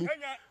Mujimu.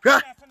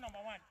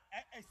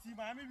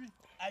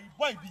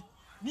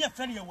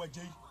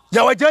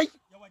 Yawajay.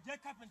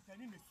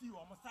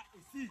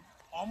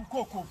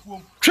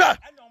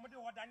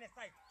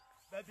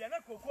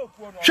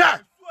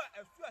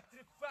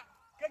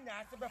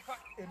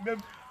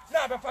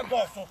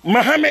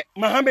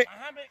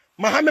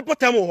 Mahame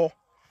potamo ho.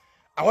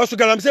 Awaso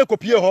Galamsey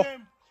kopie ho.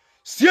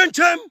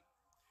 Sienchem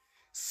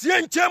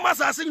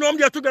asase nom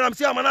de to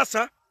Galamsey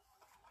amanasa.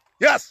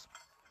 Yes.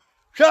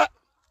 Sha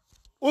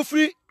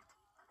ofri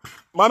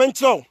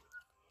mamencho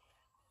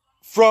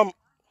from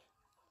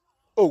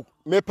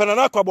me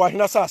penana kwabo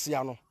ahina sase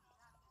ya no.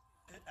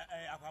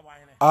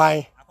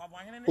 Ai.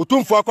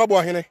 Otumfo akwabo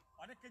ahine.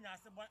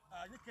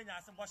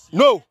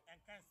 No.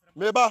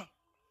 Meba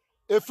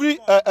free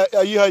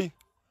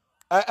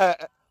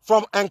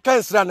from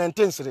Enkansra and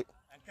Intensity.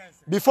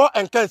 Before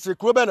Enkansra,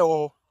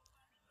 Krubeno,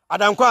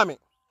 Adam Kwame.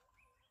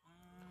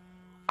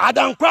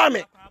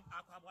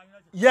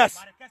 Yes.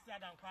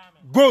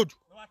 Good.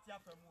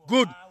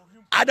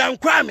 Adam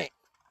Kwame.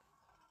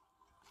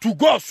 To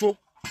go so.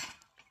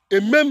 A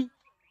mem.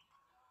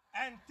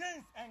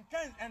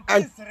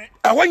 And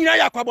when you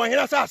are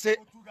Kwabo, say.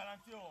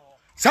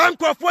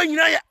 Sanko for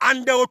you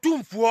under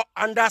Otumfo,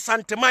 under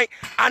Santamai,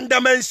 under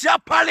Mensia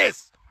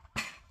Palace.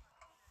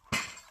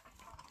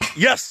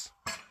 Yes.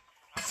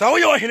 So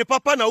you are in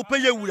papa na upe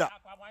ye wuda.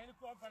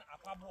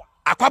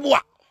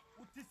 Akwabua.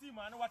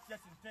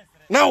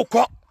 Now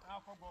ko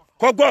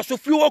go so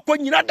fi wo ko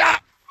nyina da.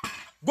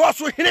 Go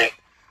so hene.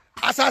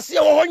 Asase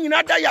wo ho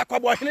nyina da ya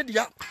akwabua hene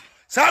dia.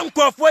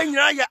 Sanko for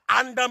nyina ya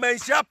under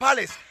Mensia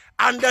Palace,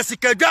 under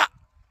Sikaja.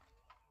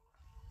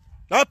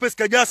 Now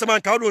peskaja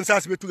saman ka do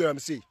nsase betu am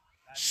say.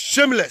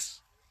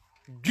 Shameless,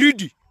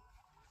 greedy,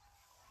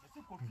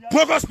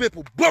 bogus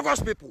people.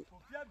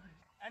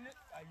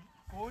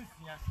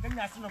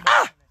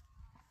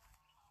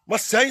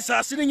 Must say,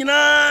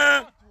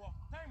 Sassina.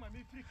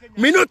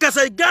 Minuka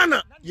say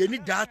Ghana, you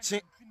need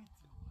that.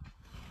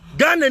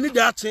 Ghana need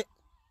that.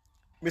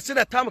 Me say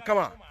that time come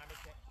on.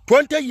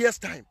 20 years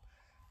time.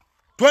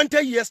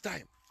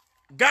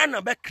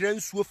 Ghana be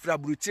cranes with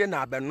Frabrute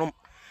na Benom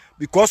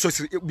because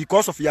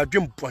of your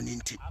dream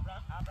poninti.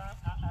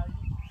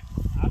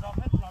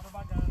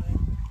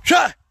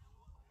 Sure.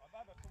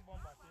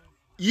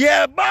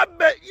 Yeah,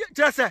 Babe,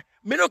 just say,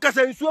 Minuka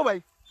say,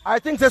 I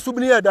think the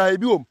souvenir that I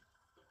be home.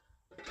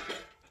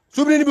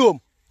 Souvenir be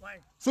home.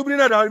 Souvenir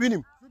that I be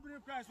him.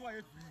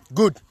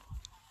 Good.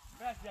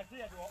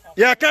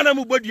 Yeah, can't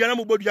move body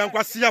and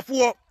quasi a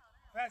four.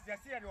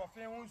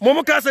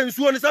 Momoka say,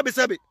 Suan is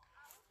Sabi.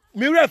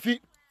 Mirafi.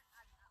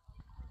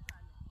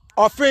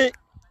 Offing.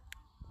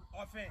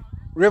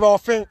 River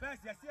offing.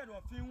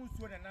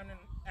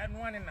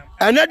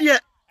 And that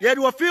yet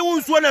you are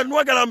feeling one and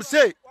what I'm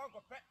saying.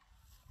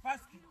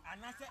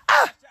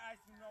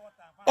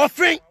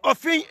 Offering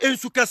in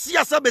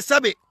Sukasia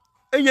Sabe,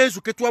 and yes,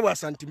 you get to our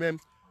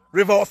sentiment.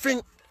 River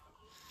offing.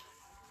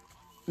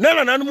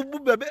 Nana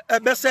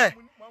Bessa,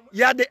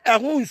 ya de a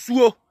wound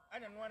suo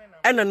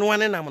and a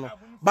one and amano.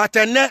 But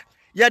a ne,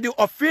 ya de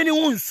offending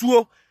wound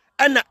suo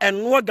and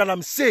what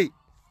I'm say.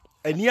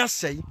 And yes,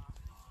 say,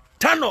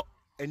 Tano,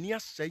 and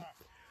yes, say,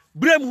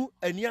 Bremu,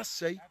 and yes,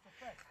 say,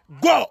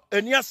 Go,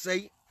 and yes,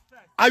 say,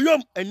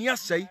 Ayom, and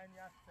yes, say,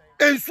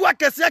 and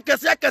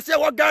Swaka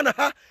what Ghana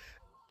ha,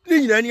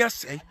 and yes,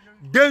 say,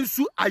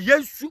 Densu,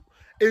 Ayensu,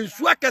 and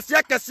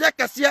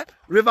Swaka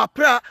River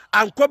Prayer,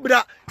 and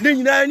Cobra,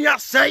 and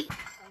yes, say,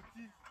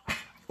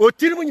 O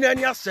Tilmun, and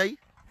yes, say,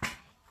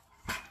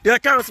 there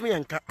comes me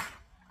and cat.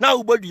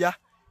 Now, Bodia,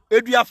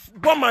 if you have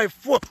got my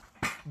foot,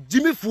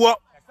 Jimmy Fua,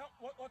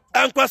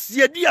 and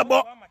Quasia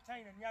Diabo,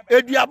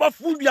 a Diabo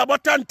food, Diabo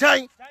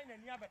time.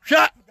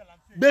 Shut.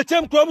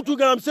 Betem come to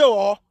Galamsey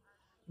or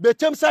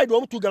Betem side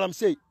home to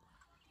Galamsey.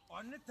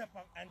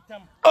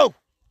 Oh,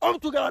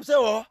 to Galamsey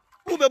or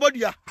who be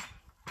bodia?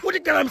 Who the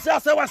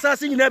Galamsey was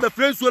assassin never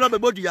friends will have a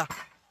bodia?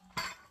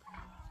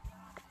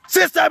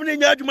 System ni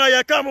nyaduma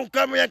ya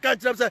come ya catch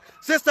them say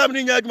system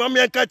ni nyaduma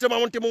me catch them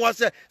want mo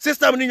say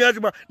system ni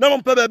nyaduma na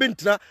mo pa ba bi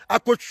ntina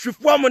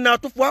akotwifo am na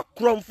atofo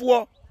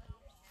akromfo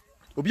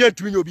obi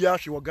antumi obi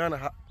ahwe wo Ghana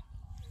ha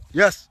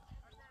yes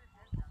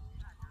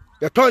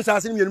the tons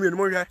as in me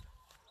mo hwe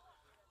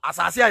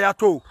asase ya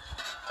to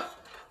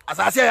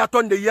asase ya to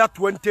in the year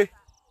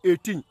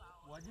 2018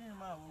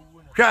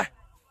 hwe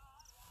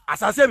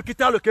asase am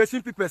kita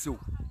location papers o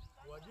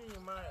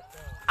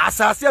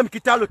asase am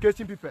kita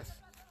location papers.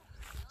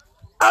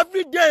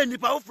 Every day ni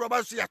pa ufro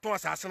ba so ya ton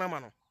asase na ma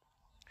no.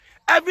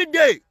 Every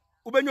day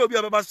ubenya obi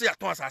ababa so ya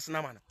ton asase na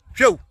ma no.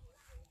 Hwew.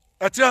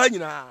 Atira ha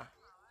nyina.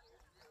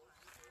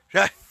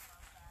 Hwe.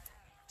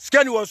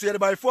 Scan won so ye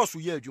by force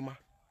ye adwuma.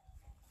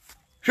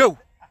 Hwew.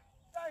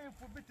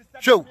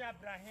 Hwew.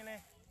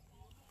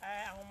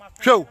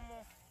 Hwew.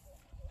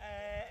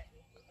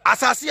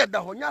 Asase ya da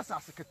ho nya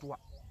asase ketewa.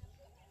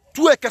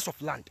 2 acres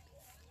of land.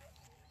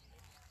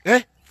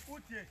 Eh?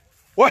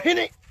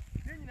 Wahini.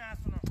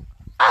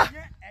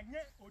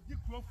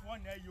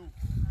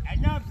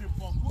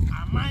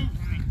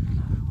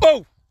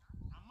 Oh,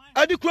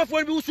 Adi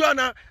Crawford be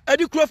Usana,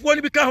 Adi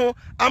Crawford be Caho,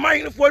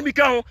 Amine for me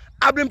Caho,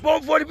 Abrim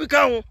for the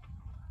Caho.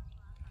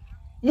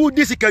 Mood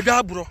this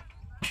Cadabro.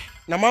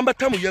 Namamba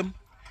Tamuyam.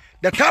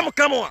 The Tam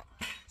Camoa.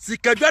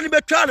 Sikadani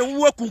Betan and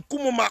work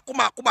Kuma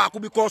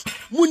because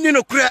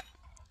Munino crack.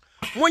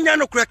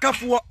 Munyano crack up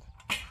for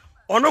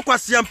Onoka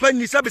Siampan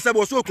Nisabisa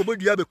was so could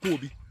be Abe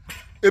Kobi.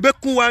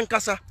 Ebeku and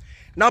Casa.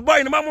 Now, boy,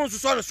 in my mom's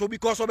son, so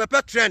because of a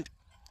pet trend.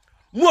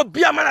 More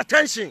beer man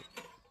attention.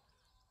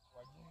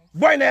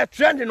 Boy, na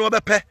trend in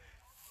Obepe.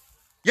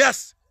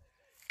 Yes.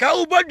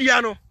 Kaubo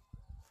Diano.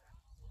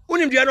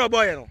 Unim Diano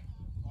boy.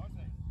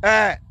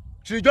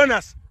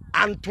 Jonas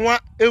Antoine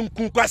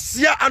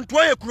Nkunkwassia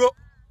Antoine Ekro.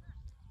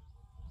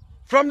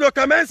 From the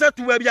Kamensa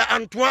to Webia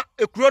Antoine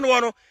Ekro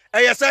no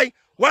ASI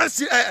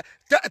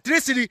 3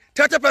 city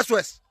 30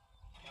 pesos.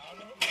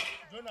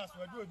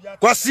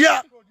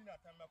 Kwassia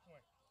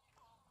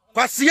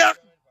Kwasia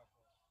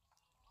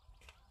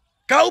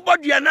Kaubo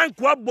Diana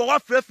nkwa bo wa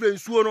frefre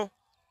nsuo no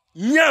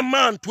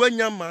nyama anto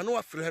anyama no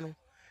wa frɛ no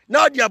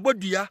na odi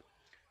abodia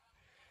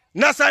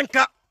na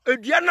sanka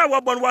edua na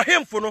wabɔ no wa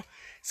hemfo no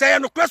sɛ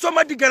yɛ no kreso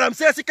ma di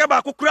galamsɛ sika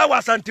ba kokura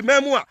wa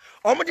santemam a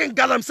ɔmo di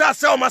galamsɛ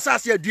asɛ ɔmo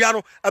asase adua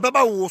no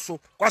ɛbɛba wo so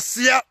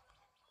Kwasia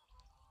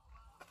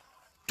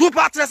tu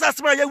patres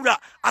asema yewura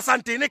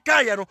asante ne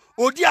kan yɛ no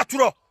odi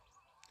atoro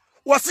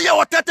wɔse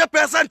yɛ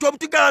 30% ɔmo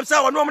ti galamsɛ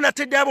a ɔno ɔmo na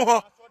te dem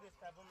ho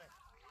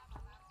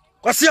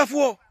Kwasia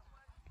fo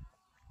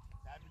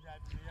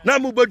na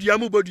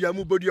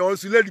mubodia on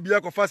si lady bia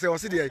ko fa se o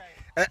se de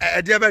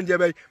e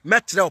ben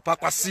metre opa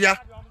Kwasia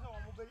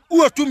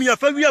wo tumi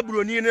afa wi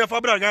abroni ne fa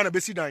bra Ghana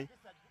besi dan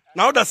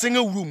na oda senga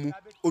wuru mu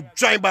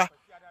odwan ba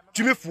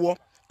tumifo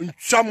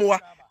ntwamoa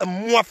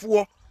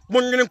emmoafo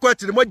mo nyene ko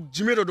atire mo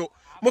jimi dodo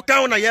mo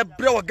kan na ye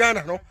bre wo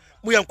Ghana no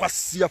mo ye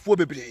Kwasia fo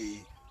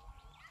bebre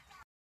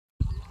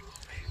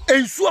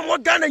ensu mo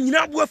Ghana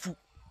nyina aboafu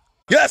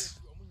yes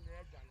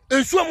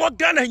ensu mo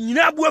Ghana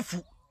nyina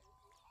aboafu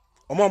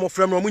omo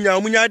frem no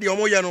munya de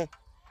omo ye no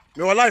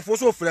me wa life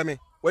so frem me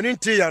wani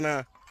nti ya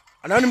na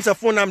ananim se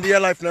phone nam de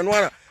life na no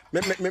ana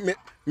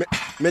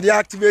me de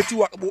activate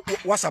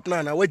WhatsApp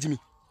na wajimi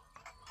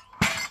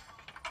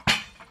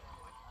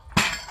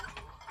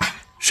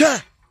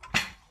sha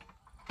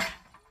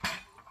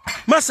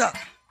masa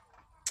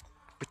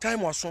the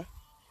time was so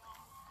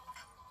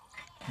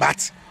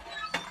but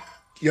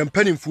yam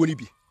panimfo ni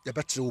bi ye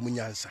betre wo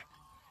munyansa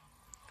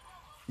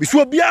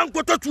miso bia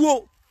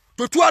nkototuo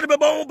totua de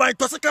beba ho ban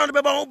to seka de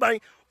beba ho ban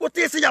o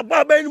te se ya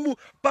ba ban mu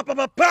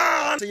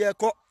pa se ye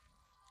ko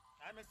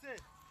I me say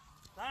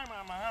time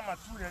Mahama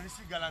tu na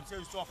si galamsey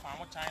you so far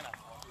mo China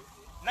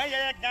na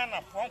ye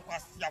Ghana fo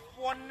Kwasia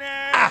fo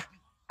ne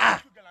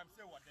tu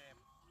galamsey wo dem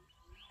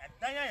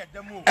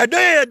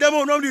edan ya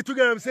demo no di tu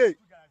galamsey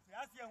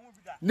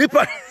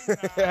nipa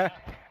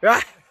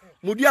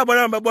mudi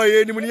abana mbabo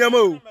ye ni muniyama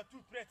o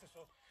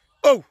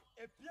oh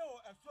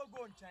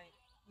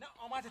na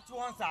omate tu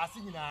onsa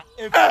asinyina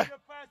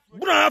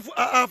buna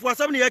afu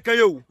asam ne yeka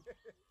yo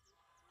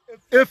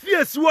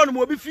efie siwo no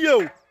mo bi fie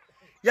o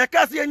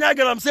yakase yenya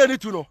galamsey ni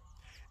tu no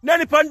na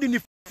nipa ndi ni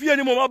fie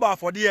ni mo maba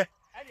afode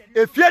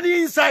efie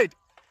ni inside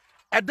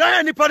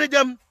edan nipa de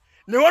dem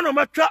ne wono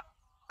matwa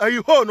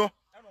ayiho no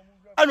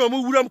ana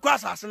mo wuram kwa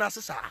asase na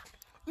sesa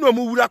no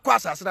mo wura kwa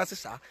asase na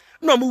sesa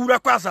no mo wura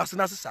kwa asase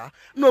na sesa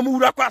no mo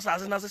wura kwa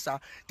asase na sesa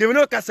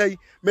temino kasai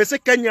me se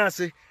kanya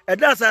ase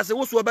eda asase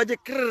wo so obaje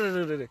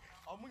krrrr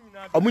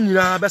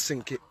omunyina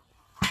besenke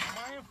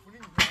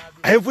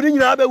ahemfuni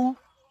nyina bewu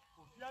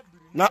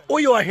na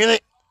oyo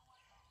ohene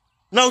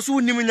na oso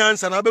unim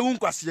nyansa na bewu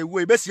Kwasia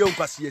wo ebesie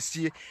Kwasia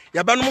sie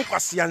ya ba no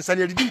Kwasia nsa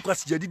na didi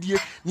Kwasia didie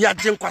ni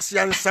age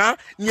Kwasia nsa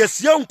ni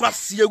asie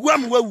Kwasia wu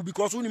amwawu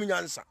because unim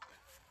nyansa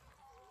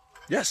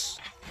yes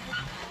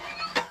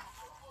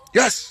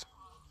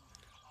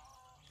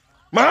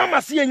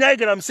Mahama sie nya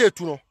galamsey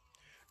tu no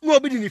no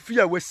obi di ni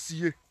fie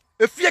wasie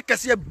efie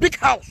kase big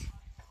house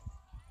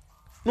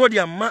no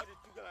dia ma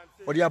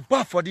o dia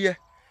ba for de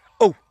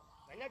oh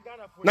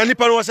na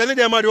nipa no wasane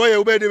de ma de oye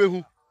obede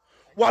behu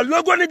wa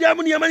logo ne de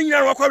mu ne ma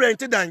nyina wa kwa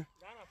rent dan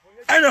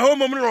ana ho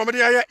mom no mo de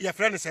ya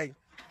frɛ ne sɛn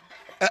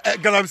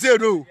galamse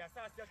do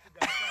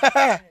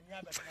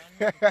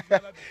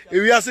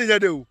ewi ase nya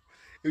de o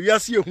ewi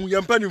ase ehu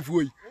ya mpa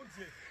nimfuo yi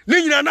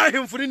ne nyina na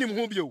ahemfo ne nim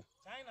ho bio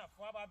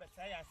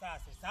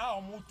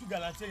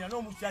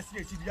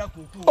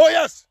oh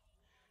yes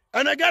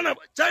and again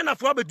China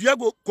for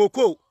abedua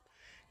cocoa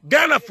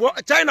Ghana for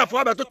China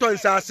for abetoto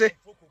nsase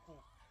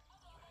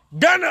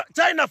Ghana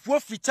China for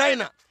fi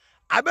China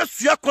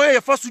abesua kon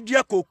ye faso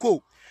dua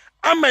cocoa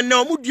ama na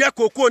omudua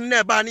cocoa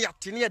na ba na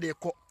yate ne de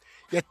kɔ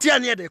yate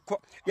ne de kɔ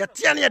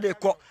yate ne de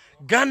kɔ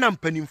Ghana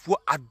mpanimfo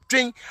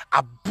adwen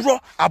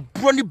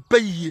abro ni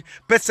bayi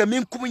pese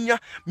menkumnya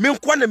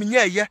menkwa na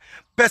menya ye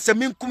pese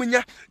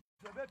menkumnya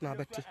na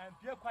beti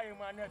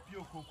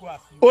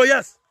oh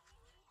yes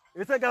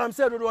it's a Ghana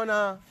say do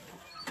na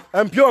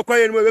ampio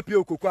kwaye no we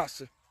pio cocoa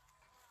ase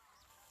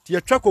ti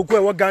atwa cocoa e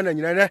wo Ghana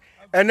nyina na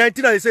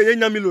 19 say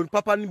yenya million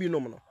papa ni bi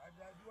nom no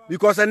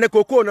because ene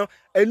cocoa no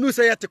enu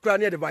say yete kra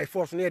na de by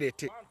force na de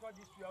te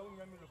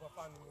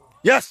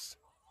yes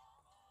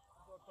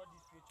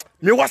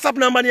my WhatsApp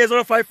number is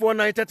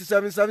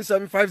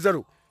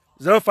 0549377750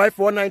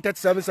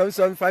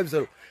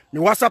 0549377750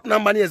 my WhatsApp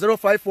number is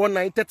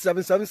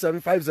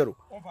 0549377750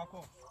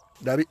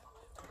 Dabi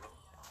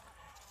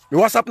my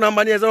WhatsApp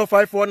number is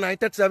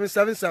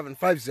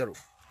 0549377750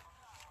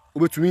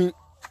 obetumi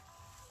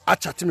a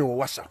chat me wo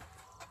WhatsApp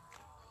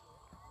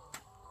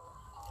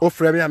o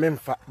frame me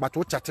amemfa but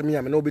o chat me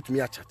am na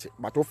obetumi a chat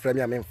but o frame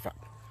me amemfa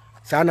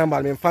sa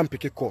number me mfa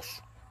mpeke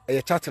course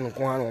e chat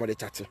nko ha no mo de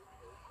chat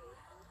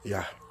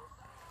yeah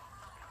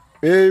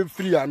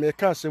free am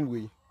can same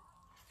way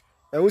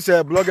and we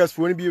say bloggers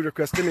for be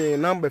requesting me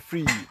number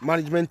free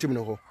management team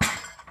no ho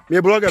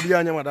me blogger bi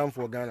anya madam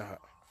for Ghana ha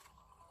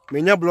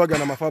me nya blogger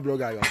na mafa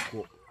blogger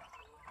yonko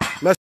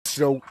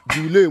mesro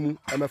dule mu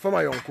e mafa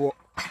ma yonko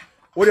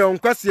wo de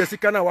onkwase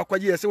sika na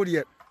wakwaje yese wo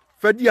de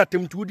fadi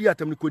atem tu di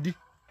atem kodi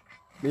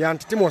me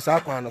yantete mo sa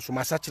kwa no so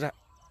masachira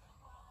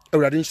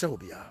awurade nhyɛ wo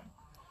bia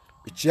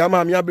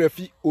bichiama me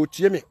abrafi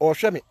otie me o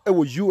hwɛ me e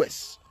wo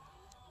US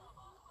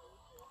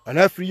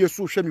ana free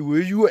yesu hwɛ me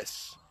wo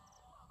US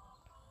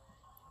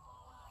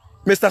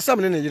Mr.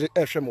 Sam ne yire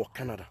hwɛ me wo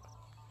Canada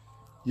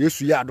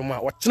Yesu ya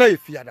adoma wo kyena ye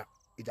fiada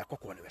ija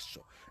kokko ne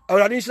beso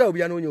awurade nhyɛ wo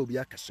bia na onya obi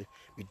akase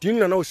bidin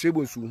na wo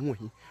sebo nsu hu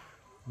hi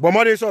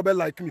bomode so be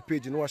like me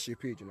page no wa share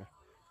page no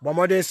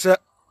bomode se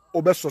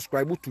obe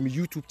subscribe to me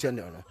YouTube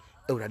channel no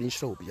awurade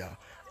nhyɛ wo bia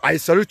I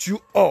salute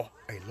you all.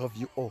 I love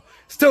you all.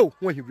 Still,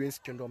 when he reigns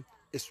kingdom,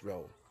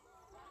 Israel.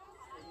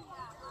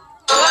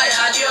 Why